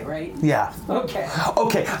Q&A day, right? Yeah. Okay.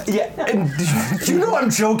 Okay, yeah, and you know I'm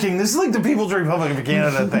joking. This is like the People's Republic of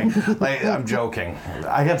Canada thing. Like, I'm joking.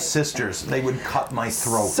 I have sisters. They would cut my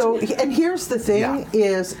throat. So, and here's the thing: Yeah.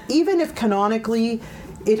 is even if canonically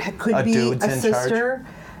it could A be dude's a in charge? sister,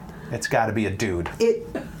 It's got to be a dude.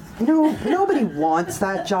 no, nobody wants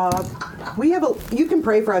that job. You can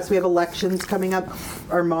pray for us. We have elections coming up.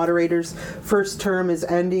 Our moderator's first term is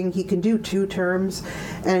ending. He can do 2 terms,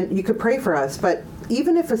 and you could pray for us. But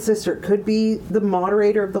even if a sister could be the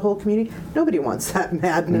moderator of the whole community, nobody wants that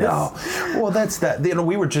madness. No. Well, that's that. You know,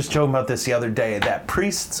 we were just joking about this the other day, that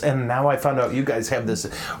priests, and now I found out you guys have this,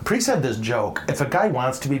 priests have this joke. If a guy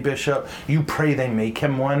wants to be bishop, you pray they make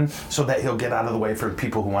him one so that he'll get out of the way for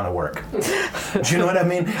people who want to work. Do you know what I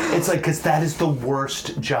mean? It's like, because that is the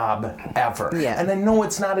worst job ever. Yeah. And I know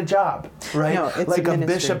it's not a job, right? No, it's like a a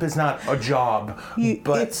ministry. bishop is not a job,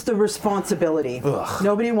 but It's the responsibility. Ugh.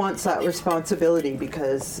 Nobody wants that responsibility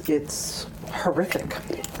because it's horrific.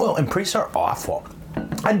 well, and priests are awful.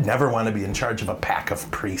 I'd never want to be in charge of a pack of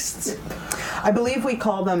priests. I believe we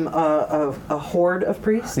call them a horde of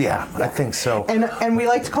priests. Yeah, I think so. And we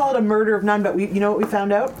like to call it a murder of none, but you know what we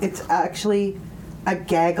found out? It's actually a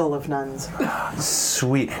gaggle of nuns.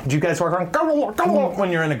 Sweet. Do you guys work on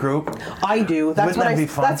when you're in a group? I do. That's Wouldn't what that be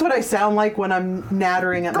fun? That's what I sound like when I'm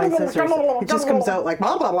nattering at my sisters. It just comes out like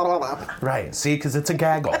blah blah blah blah blah. Right. See, because it's a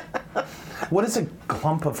gaggle. What is a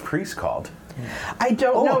clump of priests called? I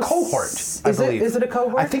don't know. A cohort, I believe. Is it a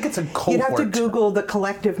cohort? I think it's a cohort. You'd have to Google the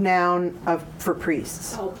collective noun for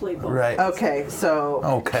priests. I'll play both. Right. Okay, so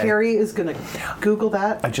Okay. Carrie is going to Google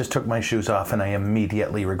that. I just took my shoes off and I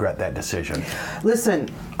immediately regret that decision. Listen,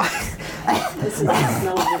 This is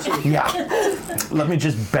television. Yeah. Let me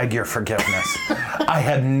just beg your forgiveness. I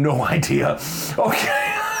had no idea.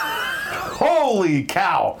 Okay. Holy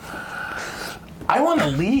cow. I want to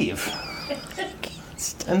leave.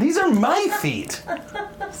 And these are my feet.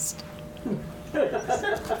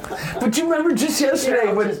 But you remember just yesterday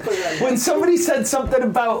Yeah, when, just put it on. when somebody said something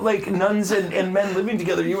about like nuns and men living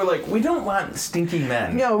together, you were like, we don't want stinky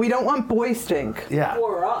men. no, we don't want boy stink. Yeah.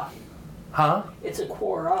 Quora. Huh? It's a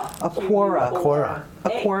quora. A quora. Quora. A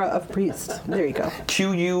quora of priests. There you go.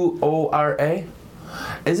 Quora?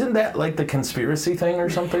 Isn't that like the conspiracy thing or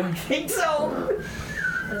something? I think so.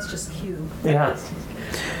 That's just Q. Yeah.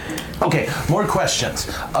 Okay, more questions.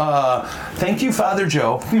 Thank you, Father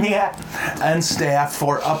Joe and staff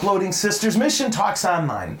for uploading Sisters Mission Talks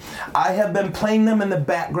online. I have been playing them in the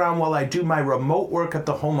background while I do my remote work at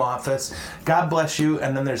the home office. God bless you.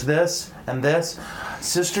 And then there's this and this.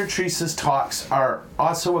 Sister Teresa's talks are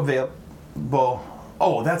also available.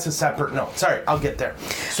 Oh, that's a separate note. Sorry, I'll get there.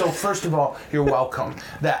 So first of all, you're welcome.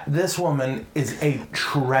 That this woman is a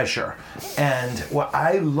treasure. And what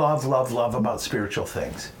I love about spiritual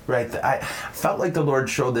things, right? I felt like the Lord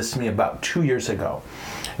showed this to me about 2 years ago,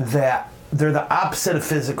 that they're the opposite of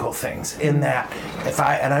physical things in that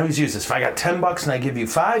and I always use this, if I got $10 and I give you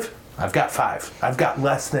 5, I've got 5. I've got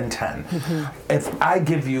less than 10. Mm-hmm. If I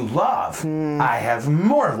give you love, I have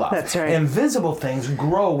more love. That's right. Invisible things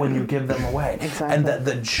grow when you give them away. Exactly. And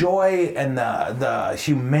the joy and the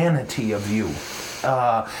humanity of you.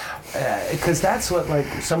 Because that's what, like,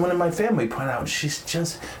 someone in my family pointed out. She's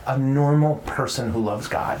just a normal person who loves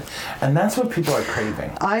God. And that's what people are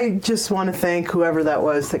craving. I just want to thank whoever that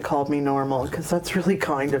was that called me normal, because that's really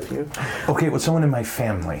kind of you. Okay, it was someone in my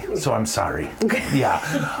family, so I'm sorry. Yeah.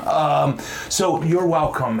 So you're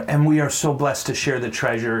welcome, and we are so blessed to share the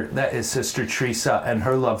treasure that is Sister Teresa and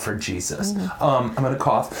her love for Jesus. I'm going to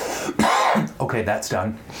cough. Okay, that's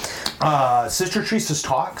done. Sister Teresa's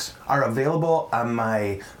talks are available on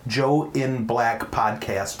my Joe in Black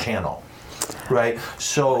podcast channel. Right?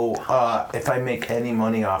 So if I make any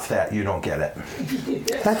money off that, you don't get it.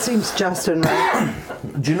 That seems just and right.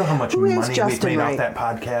 Do you know how much Who is money we've Justin made Wright? off that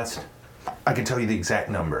podcast? I can tell you the exact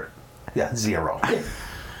number. Yeah, 0.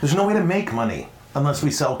 There's no way to make money unless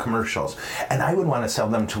we sell commercials. And I would want to sell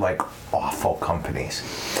them to, like, awful companies.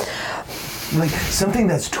 Like, something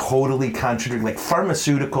that's totally contradictory, like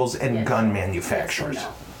pharmaceuticals and Yes. gun manufacturers. No.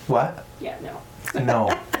 What? Yeah, no.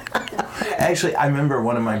 No. Actually, I remember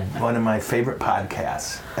one of my favorite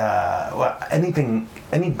podcasts.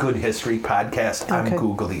 Any good history podcast, I'm Okay.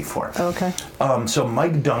 googly for. Okay. So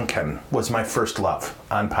Mike Duncan was my first love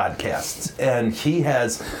on podcasts, and he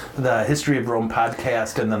has the History of Rome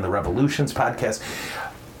podcast and then the Revolutions podcast.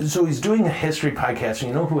 So he's doing a history podcast, and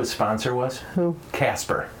you know who his sponsor was? Who?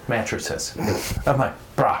 Casper Mattresses. I'm like,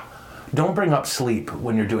 brah, don't bring up sleep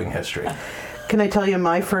when you're doing history. Can I tell you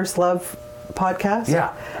my first love podcast?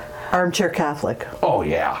 Yeah. Armchair Catholic. Oh,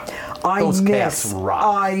 yeah. Those cats rock.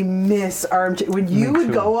 I miss Armchair. When you would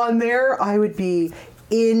too. go on there, I would be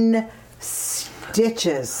in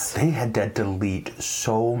stitches. They had to delete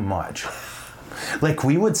so much. Like,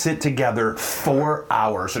 we would sit together 4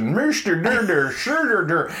 hours and Mr. Durder, Sure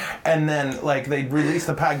Durder, and then, like, they'd release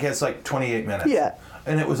the podcast, like, 28 minutes. Yeah.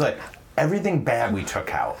 And it was like, everything bad we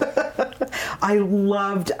took out. I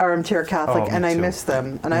loved Armchair Catholic, Oh, me and I too. miss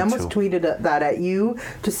them. And Me I almost too. tweeted that at you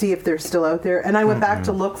to see if they're still out there. And I went back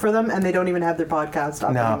to look for them, and they don't even have their podcast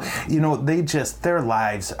up. No, anymore. you know, they just, their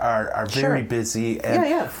lives are very Sure. busy. And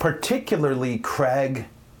Yeah. particularly Craig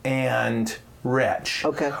and Rich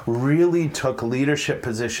Okay. really took leadership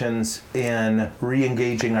positions in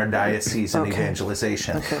re-engaging our diocese in Okay.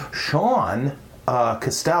 evangelization. Okay. Sean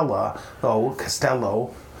Costello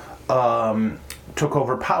took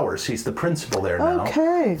over Powers. He's the principal there now.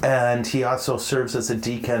 Okay. And he also serves as a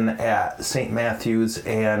deacon at St. Matthew's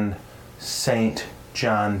and St.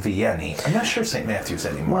 John Vianney. I'm not sure St. Matthew's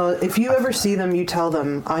anymore. Well, if you ever see them, you tell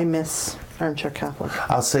them, I miss Armchair Catholic.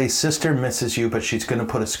 I'll say sister misses you, but she's going to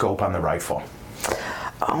put a scope on the rifle.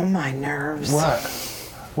 Oh, my nerves.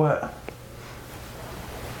 What?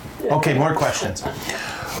 Okay, more questions.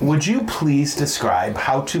 Would you please describe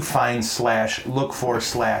how to find / look for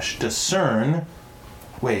 / discern?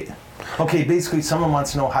 Wait. Okay, basically someone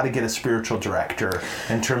wants to know how to get a spiritual director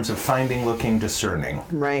in terms of finding, looking, discerning.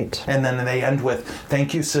 Right. And then they end with,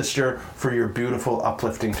 thank you, sister, for your beautiful,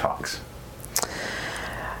 uplifting talks.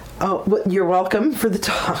 Oh, well, you're welcome for the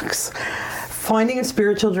talks. Finding a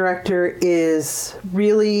spiritual director is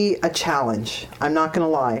really a challenge. I'm not going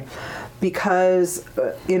to lie. Because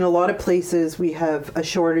in a lot of places we have a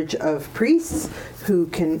shortage of priests who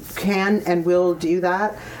can and will do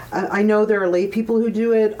that. I know there are lay people who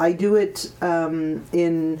do it. I do it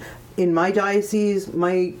in my diocese.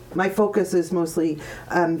 My focus is mostly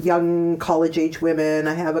young college-age women.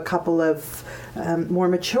 I have a couple of more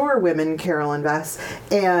mature women, Carol and Bess,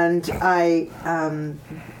 and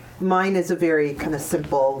mine is a very kind of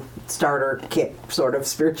simple starter kit sort of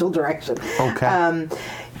spiritual direction. Okay.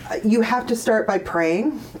 You have to start by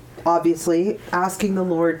praying, obviously, asking the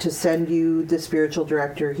Lord to send you the spiritual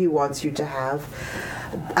director He wants you to have.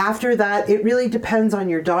 After that, it really depends on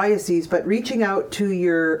your diocese, but reaching out to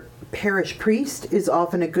your parish priest is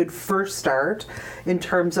often a good first start in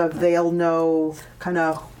terms of they'll know kind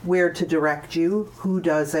of where to direct you, who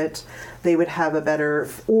does it. They would have a better,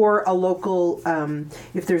 or a local,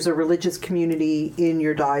 if there's a religious community in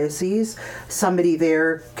your diocese, somebody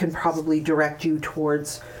there can probably direct you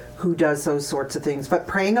towards who does those sorts of things. But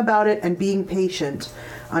praying about it and being patient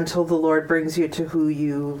until the Lord brings you to who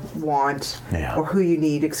you want, or who you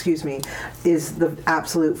need, is the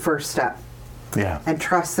absolute first step. Yeah. And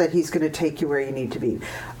trust that He's going to take you where you need to be.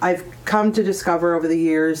 I've come to discover over the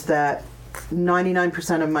years that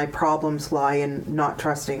 99% of my problems lie in not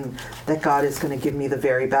trusting that God is going to give me the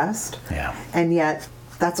very best. Yeah. And yet,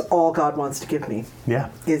 that's all God wants to give me. Yeah.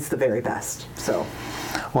 Is the very best. So.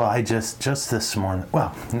 Well, I just this morning,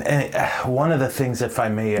 one of the things, if I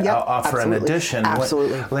may offer absolutely. an addition.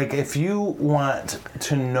 Absolutely. Like, if you want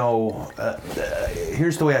to know,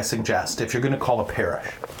 here's the way I suggest, if you're going to call a parish,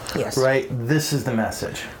 Yes. right, this is the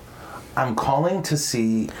message. I'm calling to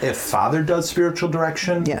see if Father does spiritual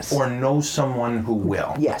direction, Yes. or knows someone who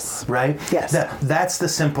will. Yes. Right? Yes. That's the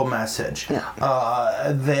simple message. Yeah.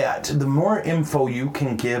 That the more info you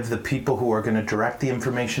can give the people who are going to direct the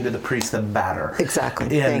information to the priest, the better. Exactly.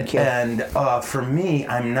 And, Thank you. And for me,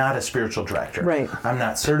 I'm not a spiritual director. Right. I'm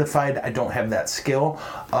not certified. I don't have that skill,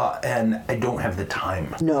 and I don't have the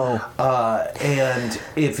time. No. And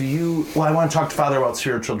if you, I want to talk to Father about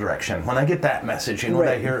spiritual direction. When I get that message, what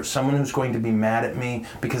I hear, someone who's going to be mad at me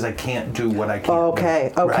because I can't do what I can't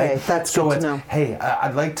Okay, do. okay, Right? that's so good to it's, know. hey,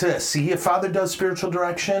 I'd like to see if Father does spiritual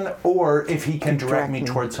direction, or if he can direct me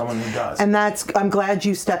towards someone who does. And I'm glad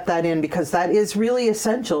you stepped that in, because that is really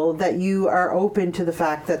essential, that you are open to the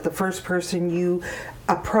fact that the first person you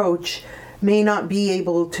approach may not be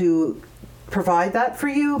able to provide that for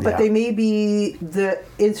you, but they may be the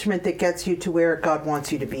instrument that gets you to where God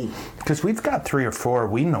wants you to be. Because we've got 3 or 4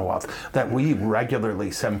 we know of that we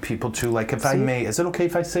regularly send people to. Like, if I may, is it okay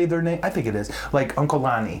if I say their name? I think it is. Like Uncle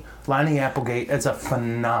Lonnie Applegate is a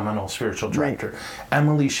phenomenal spiritual director. Right.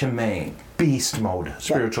 Emily Chemain, beast mode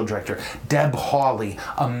spiritual director. Deb Hawley,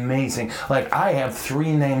 amazing. Like, I have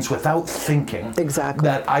 3 names without thinking exactly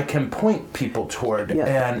that I can point people toward,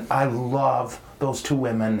 and I love those two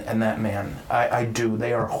women and that man. I do.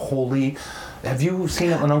 They are holy. Have you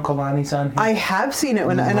seen it when Uncle Lonnie's on here? I have seen it,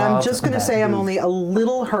 and I'm Love just going to that say I'm dude. only a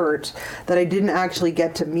little hurt that I didn't actually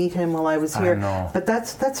get to meet him while I was here. know. But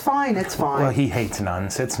that's fine. It's fine. Well, he hates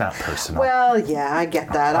nuns. It's not personal. Well, yeah, I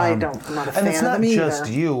get that. I'm not a fan and it's of not them either.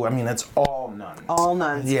 just you. I mean, it's all nuns. All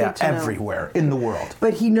nuns. Yeah, Good to know. everywhere in the world.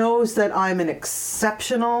 But he knows that I'm an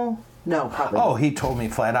exceptional. No, probably. Oh, he told me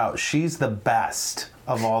flat out, she's the best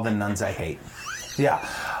of all the nuns I hate. Yeah.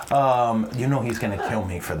 You know he's going to kill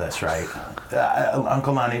me for this, right?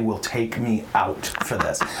 Uncle Lonnie will take me out for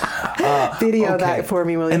this. Video that for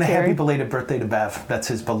me, will you, And a Carrie? happy belated birthday to Bev. That's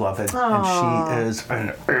his beloved. And she is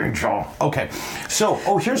an angel. Okay. So,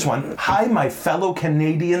 here's one. Hi, my fellow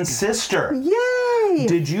Canadian sister. Yay!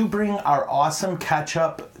 Did you bring our awesome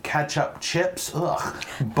ketchup chips,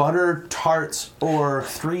 butter tarts, or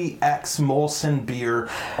 3X Molson beer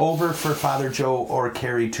over for Father Joe or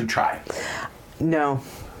Carrie to try? No.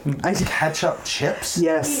 Ketchup chips?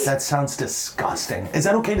 Yes. That sounds disgusting. Is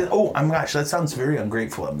that okay to... Oh, my gosh, that sounds very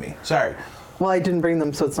ungrateful of me. Sorry. Well, I didn't bring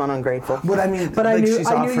them, so it's not ungrateful. But I mean, But like I knew she's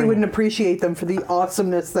you offering- wouldn't appreciate them for the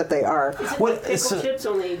awesomeness that they are. Is it What- like it's pickle a- chips,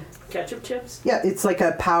 only ketchup chips? Yeah, it's like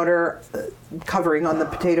a powder covering on the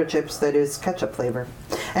potato chips that is ketchup flavor,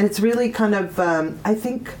 and it's really kind of I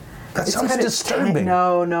think. That it's sounds kind of disturbing.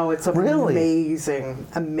 No, it's Really?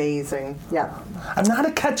 amazing. Yeah. I'm not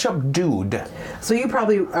a ketchup dude. So you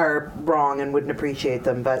probably are wrong and wouldn't appreciate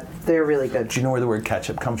them, but they're really good. Do you know where the word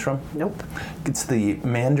ketchup comes from? Nope. It's the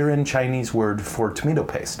Mandarin Chinese word for tomato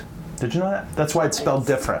paste. Did you know that? That's why it's spelled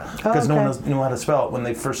different. Because no okay. one knew how to spell it when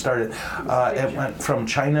they first started. It went from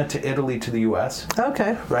China to Italy to the U.S.,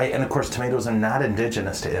 Okay. right? And of course, tomatoes are not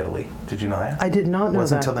indigenous to Italy. Did you know that? I did not It know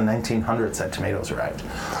wasn't that. until the 1900s that tomatoes arrived.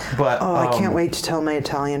 But Oh, I can't wait to tell my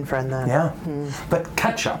Italian friend that. Yeah, but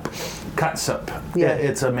ketchup, Yeah.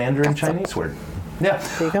 it's a Mandarin Chinese word. Yeah,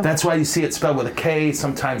 There you go. that's why you see it spelled with a K,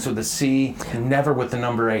 sometimes with a C, never with the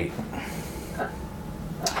number 8.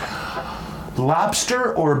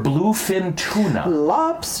 Lobster or bluefin tuna?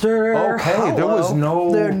 Lobster. Okay, there was Hello.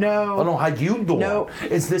 no. no. Oh no, how you doing? No.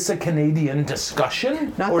 Is this a Canadian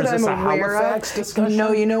discussion, Not or that is this I'm a aware Halifax of. discussion?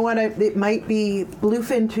 No, you know what? It might be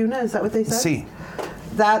bluefin tuna. Is that what they said? See,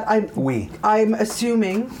 That I'm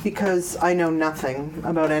assuming, because I know nothing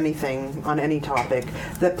about anything on any topic,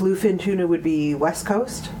 that bluefin tuna would be West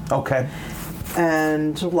Coast okay.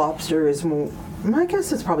 and lobster is more. My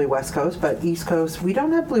guess it's probably West Coast, but East Coast, we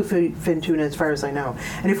don't have bluefin tuna as far as I know.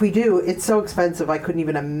 And if we do, it's so expensive I couldn't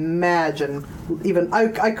even imagine.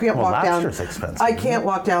 I can't Well, walk down. lobster's expensive, I isn't can't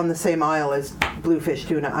walk down the same aisle as bluefish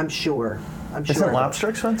tuna. I'm sure. Isn't lobster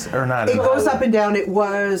expensive or not? It goes up and down. It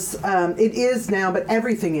was. It is now, but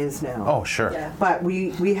everything is now. Oh, sure. Yeah. But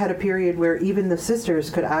we had a period where even the sisters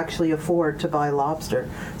could actually afford to buy lobster,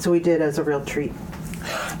 so we did as a real treat.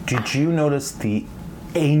 Did you notice the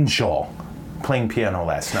angel playing piano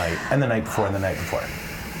last night and the night before and the night before?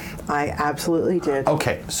 I absolutely did.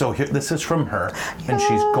 Okay, so here, this is from her, and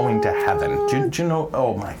she's going to heaven. Do you know?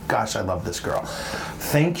 Oh my gosh, I love this girl.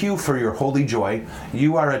 Thank you for your holy joy.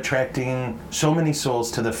 You are attracting so many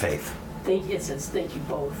souls to the faith. It says thank you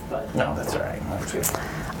both, but No, that's all right. That's good.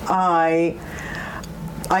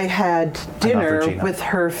 I had dinner Regina. with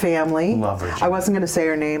her family. Love Regina. I wasn't going to say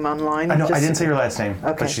her name online. I know, I just- didn't say your last name,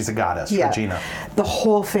 Okay. but she's a goddess, Yeah. Regina. The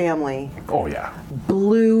whole family Oh, yeah.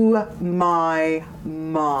 blew my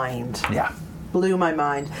mind. Yeah. Blew my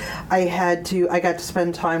mind. I got to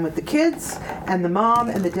spend time with the kids and the mom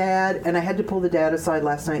and the dad, and I had to pull the dad aside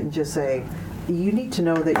last night and just say, you need to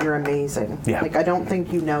know that you're amazing. Yeah. Like, I don't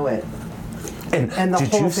think you know it. And the did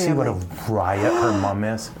whole you see what a family. riot her mom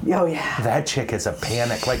is? Oh, yeah. That chick is a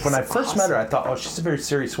panic. Like when I first met her, I thought, oh, she's a very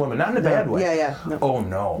serious woman. Not in a bad way. Yeah. No. Oh,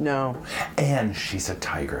 no. No. And she's a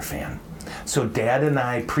Tiger fan. So Dad and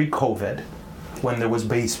I, pre-COVID, when there was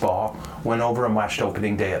baseball, went over and watched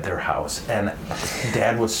opening day at their house. And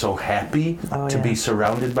Dad was so happy to be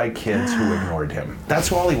surrounded by kids who ignored him.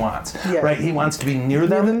 That's all he wants, Yeah. right? He wants to be near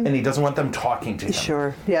them, and he doesn't want them talking to him.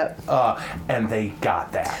 Sure. Yeah. And they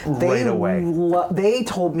got that right away. They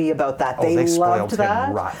told me about that. Oh, they spoiled loved him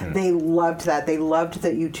that. rotten. They loved that. They loved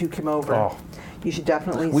that you two came over. Oh. You should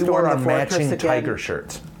definitely We storm wore our the fortress matching again. Tiger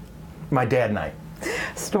shirts. My dad and I.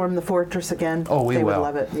 Storm the fortress again. Oh, we they will. would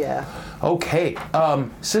love it. Yeah. Okay,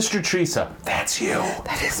 Sister Teresa, that's you.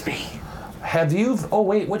 That is me. Have you? Oh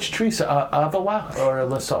wait, which Teresa? Avila or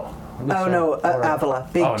Lasso? Oh, no, Avila,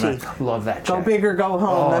 Big T. Nice. Love that. Go check. big or go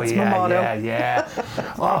home. That's my motto. Yeah.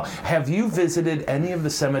 Oh, have you visited any of the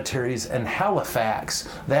cemeteries in Halifax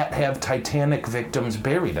that have Titanic victims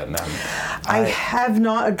buried in them? I have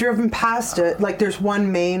not driven past it. Like, there's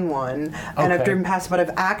one main one, and I've Okay. driven past it, but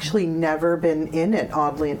I've actually never been in it, not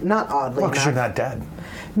oddly Because enough. you're not dead.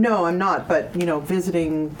 No, I'm not. But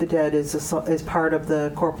visiting the dead is part of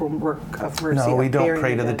the corporal work of mercy. No, we of don't burying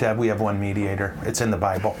pray to the dead. We have one mediator. It's in the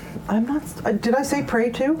Bible. I'm not. Did I say pray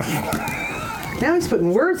too? Now he's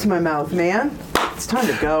putting words in my mouth, man. It's time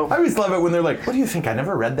to go. I always love it when they're like, "What do you think? I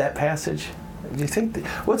never read that passage." Do you think?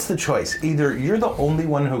 What's the choice? Either you're the only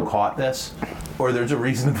one who caught this, or there's a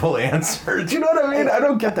reasonable answer. Do you know what I mean? I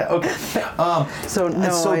don't get that. Okay. So no,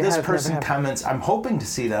 so I this have person never. comments, I'm hoping to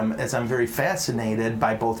see them as I'm very fascinated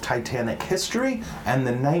by both Titanic history and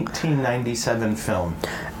the 1997 film.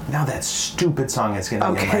 Now that stupid song is getting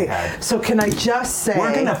in my Okay. head. So can I just say,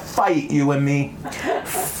 We're gonna fight, you and me.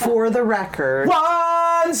 for the record,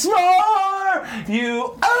 Once more, you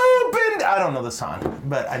opened. I don't know the song,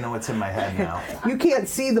 but I know it's in my head now. you can't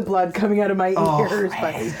see the blood coming out of my Oh, ears, I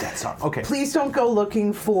but hate that song. Okay. please don't go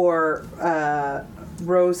looking for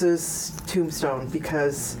Rose's tombstone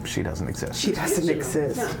because She doesn't exist. she doesn't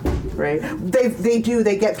exist, right? They do.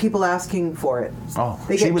 They get people asking for it. Oh,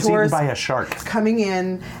 They she get was eaten tourists by a shark. coming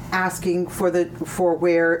in asking for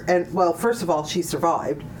where, and well, first of all, she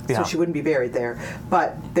survived, Yeah. so she wouldn't be buried there.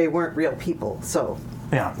 But they weren't real people, so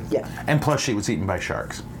Yeah. Yeah. And plus, she was eaten by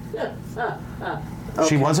sharks.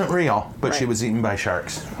 She Okay. wasn't real, but she Right. was eaten by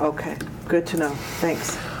sharks. okay, good to know.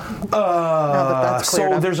 Thanks. Now that that's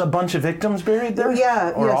cleared So up. there's a bunch of victims buried there? Oh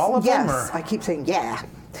yeah, Or yes, all of yes. them? Or? I keep saying yeah.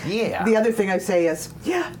 Yeah. The other thing I say is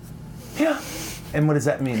yeah. Yeah. And what does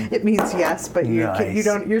that mean? It means yes, but you Nice.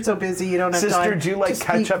 don't. You're so busy, you don't have Sister, time. do you like to speak,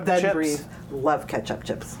 ketchup then chips? breathe. Love ketchup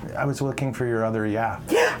chips. I was looking for your other yeah.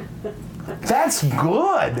 Yeah. That's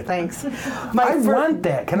good. Thanks. I want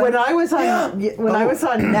that. Can when I? I was on Yeah. when I Oh. was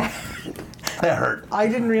on net, That hurt. I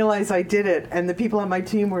didn't realize I did it, and the people on my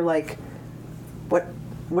team were like,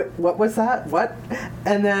 "What was that? What?"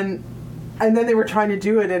 And then they were trying to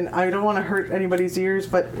do it, and I don't want to hurt anybody's ears,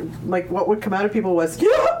 but like what would come out of people was, "Yeah!"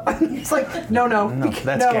 And it's like, no,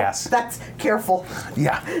 that's gas. That's careful.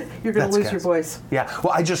 Yeah. You're gonna That's lose your gas. voice. Yeah.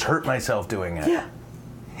 Well, I just hurt myself doing it. Yeah.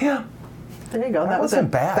 Yeah. There you go. That was wasn't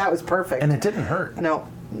it. bad. That was perfect. And it didn't hurt. No,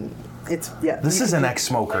 it's yeah. This you is can- an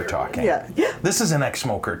ex-smoker talking. Yeah. Yeah. This is an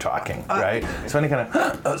ex-smoker talking, right? So any kind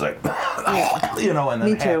of, I was like, and then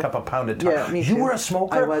Me hack too. up a pound of Yeah, me You too. were a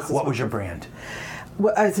smoker? I was a What was smoker. your brand?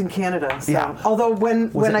 Well, I was in Canada. So. Yeah. Although when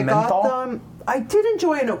it I menthol? got them, I did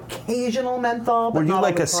enjoy an occasional menthol. But Were you not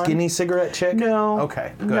like all a the time. skinny cigarette chick? No.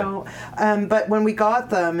 Okay, good. No. But when we got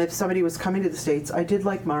them, if somebody was coming to the States, I did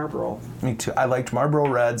like Marlboro. Me too. I liked Marlboro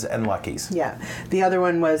Reds and Luckies. Yeah. The other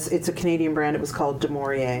one it's a Canadian brand. It was called De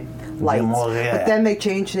Maurier Lights. De Maurier. But then they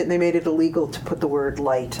changed it and they made it illegal to put the word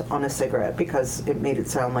light on a cigarette because it made it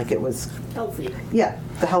sound like it was, Healthy.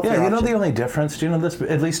 the healthy Yeah, you know option. the only difference? Do you know this?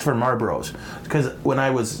 At least for Marlboros. Because when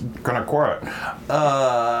I was going to quit,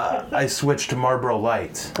 I switched to Marlboro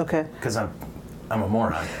Lights. Okay. Because I'm a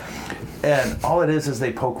moron. And all it is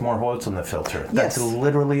they poke more holes in the filter. That's Yes.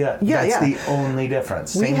 literally it. Yeah, That's yeah. the only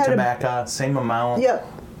difference. We Same had a- tobacco, same amount. Yeah.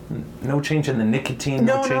 No change in the nicotine,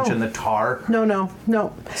 no No, change no. in the tar.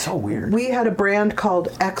 No. So weird. We had a brand called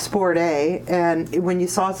Export A, and when you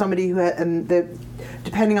saw somebody who had,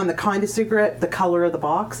 depending on the kind of cigarette, the color of the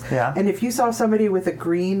box. Yeah. And if you saw somebody with a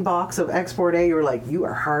green box of Export A, you were like, you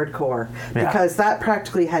are hardcore. Yeah. Because that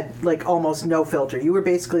practically had like almost no filter. You were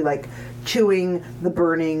basically like chewing the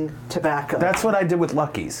burning tobacco. That's what I did with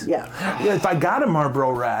Luckies. Yeah. If I got a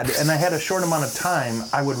Marlboro Red and I had a short amount of time,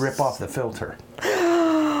 I would rip off the filter.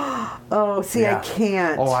 Oh, see, Yeah. I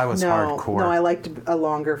can't. Oh, I was no, hardcore. No, I liked a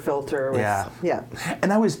longer filter. Yeah. Yeah.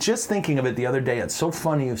 And I was just thinking of it the other day. It's so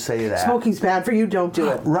funny you say that. Smoking's bad for you. Don't do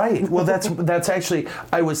it. Right. Well, that's actually.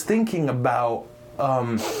 I was thinking about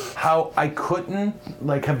how I couldn't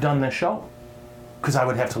have done this show because I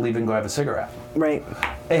would have to leave and go have a cigarette. Right.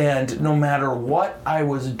 And no matter what I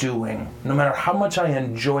was doing, no matter how much I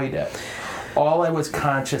enjoyed it, all I was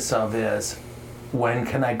conscious of is, when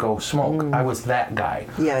can I go smoke? I was that guy.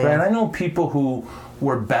 Yeah, right? yeah. And I know people who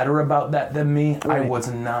were better about that than me. I Right.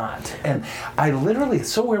 was not. And I literally,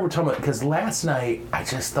 it's so weird we're talking about, because last night I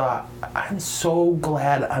just thought, I'm so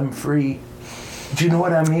glad I'm free. Do you know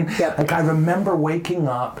what I mean? Yep. Like, I remember waking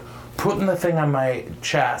up, putting the thing on my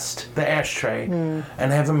chest, the ashtray, and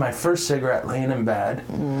having my first cigarette laying in bed.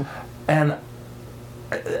 And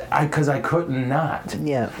because I couldn't not.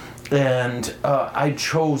 Yeah. and I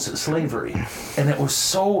chose slavery, and it was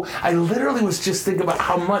so. I literally was just thinking about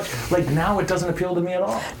how much. Like now, it doesn't appeal to me at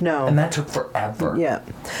all. No. And that took forever. Yeah.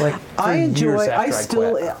 Like I years enjoy.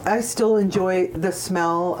 after I still enjoy the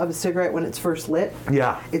smell of a cigarette when it's first lit.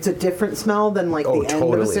 Yeah. It's a different smell than like Oh, the end of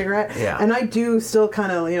a totally. cigarette. Yeah. And I do still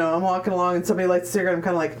kind of, I'm walking along and somebody lights a cigarette. I'm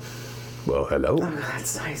kind of like, Well, hello. oh,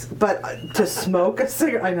 that's nice. But to smoke a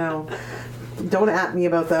cigarette, I know. Don't at me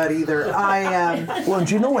about that either. Well,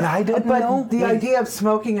 do you know what I didn't But know? the idea of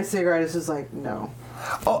smoking a cigarette is just like, no.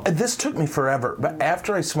 Oh, this took me forever. But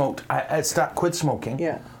after I smoked, I quit smoking.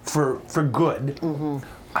 Yeah. For good. Mm-hmm.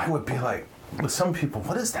 I would be like, with some people,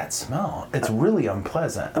 what is that smell? It's really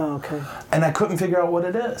unpleasant. Oh, okay. And I couldn't figure out what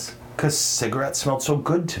it is because cigarettes smelled so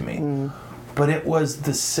good to me. But it was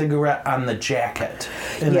the cigarette on the jacket,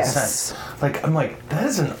 in Yes. a sense. Like, I'm like, that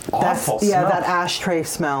is an awful smell. Yeah, that ashtray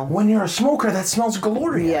smell. When you're a smoker, that smells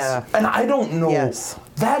glorious. Yeah. And I don't know. Yes.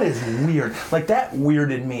 That is weird. Like, that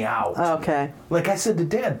weirded me out. Okay. Like I said to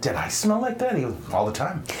Dad, did I smell like that? He goes, all the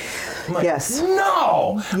time. I'm like, Yes.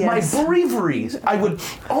 No! Yes. My breviaries.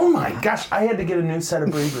 Oh my gosh, I had to get a new set of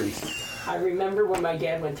breviaries. I remember when my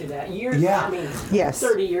dad went through that years. Yeah. I mean, Yes.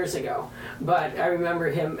 30 years ago. But I remember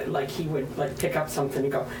him like he would like pick up something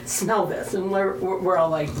and go, "Smell this," and we're all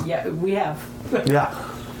like, "Yeah, we have." Yeah.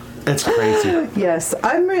 It's crazy. Yes,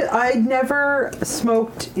 I never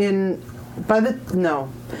smoked in. No.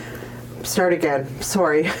 Start again.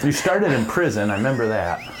 Sorry. You started in prison, I remember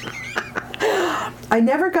that. I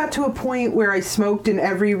never got to a point where I smoked in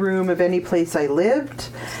every room of any place I lived.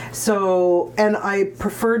 So, and I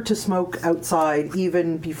preferred to smoke outside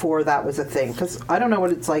even before that was a thing. Because I don't know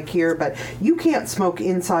what it's like here, but you can't smoke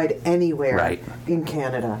inside anywhere Right. in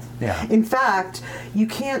Canada. Yeah. In fact, you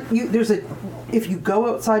can't, if you go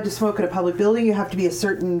outside to smoke in a public building, you have to be a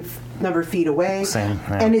certain number of feet away. Same,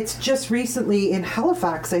 yeah. And it's just recently in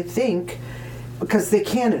Halifax, I think, because they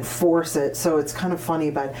can't enforce it, so it's kind of funny,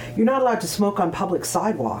 but you're not allowed to smoke on public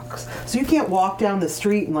sidewalks. So you can't walk down the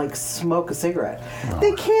street and like smoke a cigarette.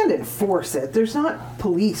 They can't enforce it. There's not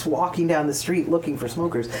police walking down the street looking for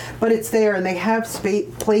smokers, but it's there, and they have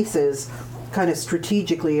places kind of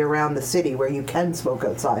strategically around the city where you can smoke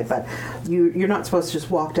outside, but you're not supposed to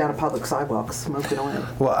just walk down a public sidewalk smoking away.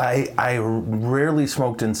 Well, I rarely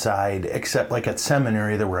smoked inside, except like at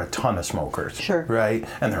seminary, there were a ton of smokers. Sure. Right?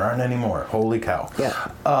 And there aren't anymore. Holy cow.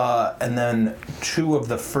 Yeah. And then 2 of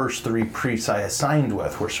the first 3 priests I assigned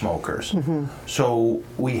with were smokers. Mm-hmm. So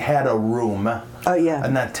we had a room. Oh, yeah.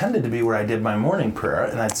 And that tended to be where I did my morning prayer,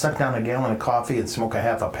 and I'd suck down a gallon of coffee and smoke a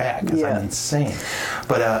half a pack because Yeah. I'm insane.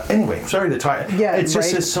 But anyway, sorry to talk. Yeah, it's just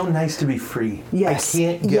right. it's so nice to be free. Yes. I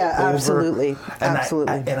can't get Yeah, over. absolutely. And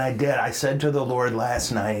Absolutely. I did. I said to the Lord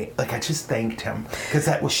last night, like I just thanked Him because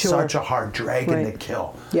that was Sure. such a hard dragon Right. to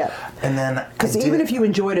kill. Yeah. And then Because even if you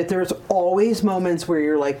enjoyed it, there's always moments where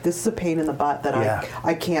you're like, this is a pain in the butt that Yeah.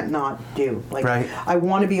 I can't not do. Like, Right. I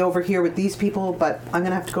want to be over here with these people, but I'm going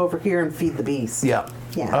to have to go over here and feed the beast. Yeah.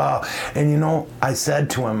 Yeah. And I said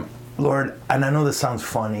to Him, Lord, and I know this sounds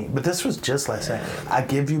funny, but this was just last night. I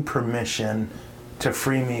give you permission to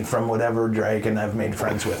free me from whatever dragon I've made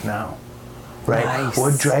friends with now. Right? Nice.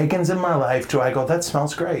 What dragons in my life do I go, that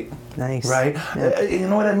smells great? Nice. Right? Yeah. You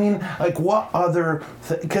know what I mean? Like, what other...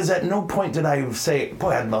 Because at no point did I say,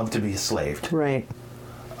 boy, I'd love to be enslaved. Right.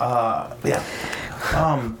 Yeah.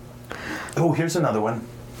 Here's another one.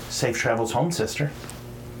 Safe travels home, sister.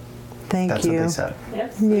 Thank That's you. what they said.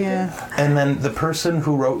 Yes. Yeah. And then the person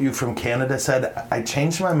who wrote you from Canada said, I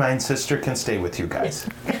changed my mind, sister can stay with you guys.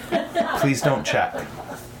 Please don't check.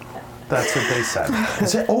 That's what they said.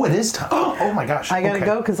 It is time. Oh my gosh. I got to Okay.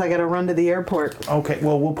 go because I got to run to the airport. Okay,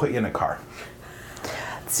 well, we'll put you in a car.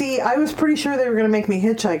 See, I was pretty sure they were going to make me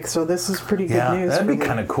hitchhike, so this is pretty good Yeah, news. that'd for be me.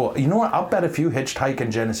 kind of cool. You know what? I'll bet if you hitchhike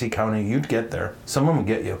in Genesee County, you'd get there. Someone would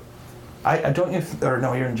get you. I don't you, or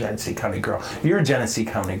no, you're in Genesee County, girl. You're a Genesee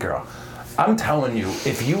County girl. I'm telling you,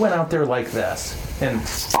 if you went out there like this and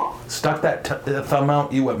stuck that thumb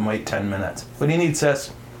out, you wouldn't wait 10 minutes. What do you need,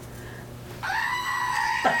 sis?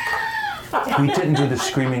 We didn't do the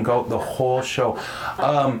screaming goat the whole show.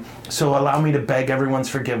 So allow me to beg everyone's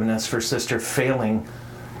forgiveness for sister failing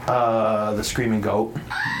the screaming goat.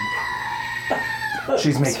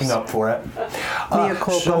 She's making up for it. Mea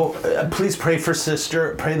culpa. So please pray for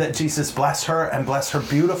sister. Pray that Jesus bless her and bless her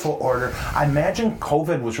beautiful order. I imagine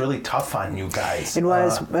COVID was really tough on you guys. It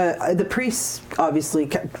was. The priests obviously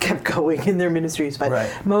kept going in their ministries, but Right.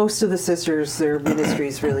 most of the sisters, their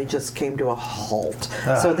ministries really just came to a halt.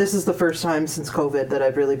 So this is the first time since COVID that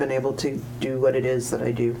I've really been able to do what it is that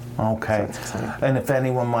I do. Okay. So that's exciting. And if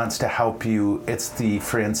anyone wants to help you, it's the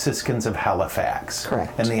Franciscans of Halifax.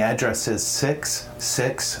 Correct. And the address is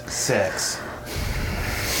 666.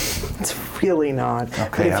 It's really not. Okay,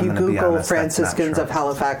 But if I'm you gonna be Google honest, that's not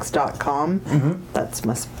franciscansofhalifax.com,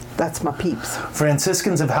 that's my peeps.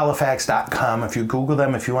 Franciscansofhalifax.com. If you Google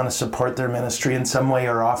them, if you want to support their ministry in some way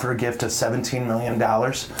or offer a gift of $17 million.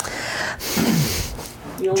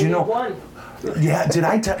 You only Do you need know- one. Yeah, did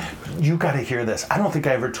I tell you? Got to hear this. I don't think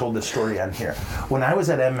I ever told this story on here. When I was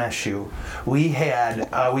at MSU, we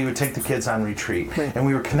would take the kids on retreat, and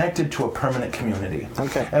we were connected to a permanent community.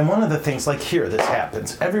 Okay. And one of the things, like here, this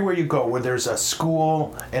happens everywhere you go, where there's a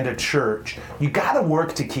school and a church. You got to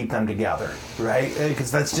work to keep them together, right?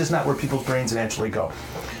 Because that's just not where people's brains naturally go.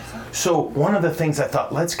 So one of the things I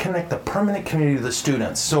thought, let's connect the permanent community to the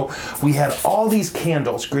students. So we had all these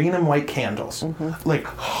candles, green and white candles, like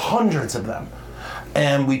hundreds of them.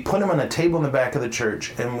 And we put them on a table in the back of the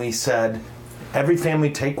church, and we said, every family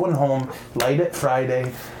take one home, light it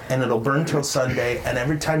Friday, and it'll burn till Sunday, and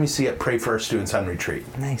every time you see it, pray for our students on retreat.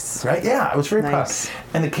 Nice. Right? Yeah, I was very proud. Nice.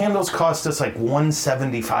 And the candles cost us like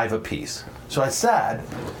 $175 a piece. So I said,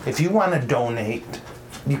 if you want to donate,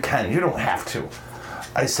 you can. You don't have to.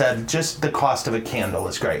 I said, just the cost of a candle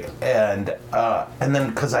is great. And then,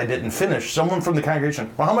 because I didn't finish, someone from the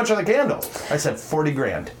congregation, well, how much are the candles? I said, 40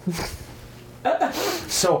 grand.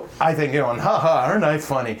 So I think, haha, aren't I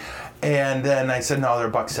funny? And then I said, no,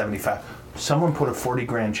 they're $175. Someone put a 40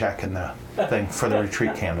 grand check in the thing for the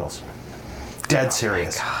retreat candles. Dead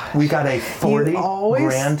serious. We got a 40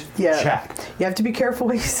 grand check. You have to be careful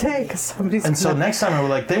what you say, because somebody's And so gonna- next time I was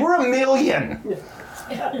like, they were $1 million.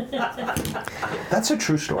 That's a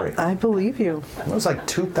true story. I believe you. It was like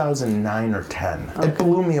 2009 or 10. It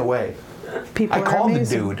blew me away. People I are called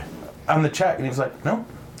amazing. the dude on the check, and he was like, no,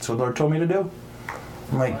 that's what the Lord told me to do.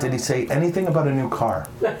 I'm like, did he say anything about a new car?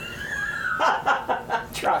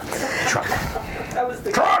 Truck. Truck. That was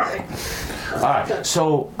the Truck! guy. All right.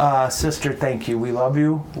 So, sister, thank you. We love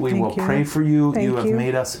you. We Thank will you. pray for you. Thank You have you.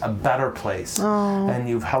 made us a better place. And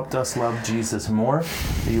you've helped us love Jesus more.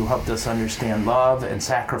 You helped us understand love and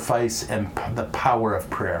sacrifice and the power of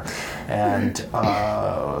prayer. And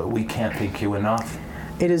we can't thank you enough.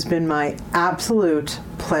 It has been my absolute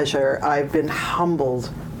pleasure. I've been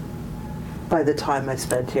humbled by the time I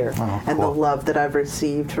spent here and the cool. love that I've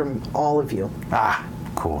received from all of you. Ah,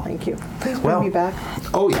 cool. Thank you. Please bring Well- me back.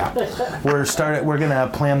 Oh yeah, we're gonna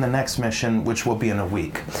plan the next mission, which will be in a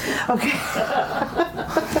week. Okay.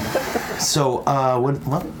 So,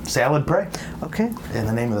 salad pray. Okay. In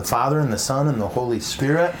the name of the Father and the Son and the Holy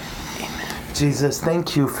Spirit. Amen. Jesus,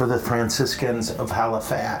 thank you for the Franciscans of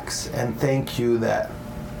Halifax, and thank you that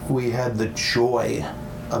we had the joy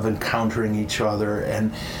of encountering each other,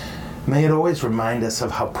 and may it always remind us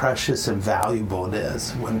of how precious and valuable it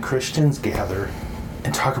is when Christians gather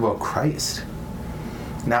and talk about Christ.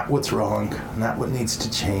 Not what's wrong, not what needs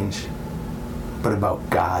to change, but about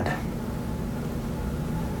God.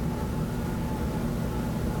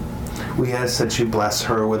 We ask that you bless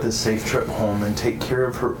her with a safe trip home and take care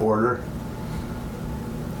of her order.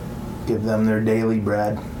 Give them their daily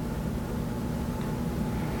bread.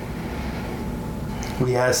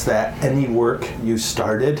 We ask that any work you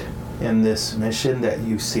started in this mission, that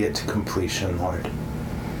you see it to completion, Lord.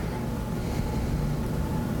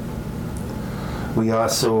 We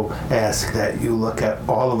also ask that you look at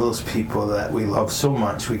all of those people that we love so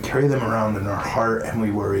much. We carry them around in our heart and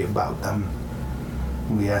we worry about them.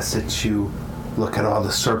 We ask that you look at all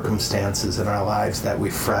the circumstances in our lives that we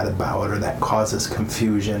fret about or that cause us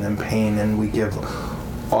confusion and pain, and we give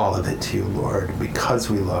all of it to you, Lord, because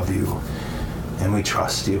we love you and we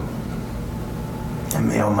trust you. And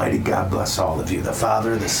may Almighty God bless all of you, the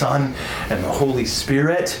Father, the Son, and the Holy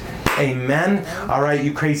Spirit. Amen. All right,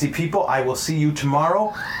 you crazy people, I will see you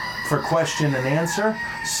tomorrow for question and answer.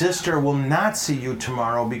 Sister will not see you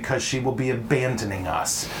tomorrow because she will be abandoning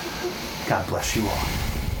us. God bless you all.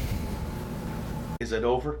 Is it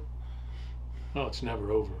over? No, it's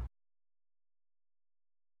never over.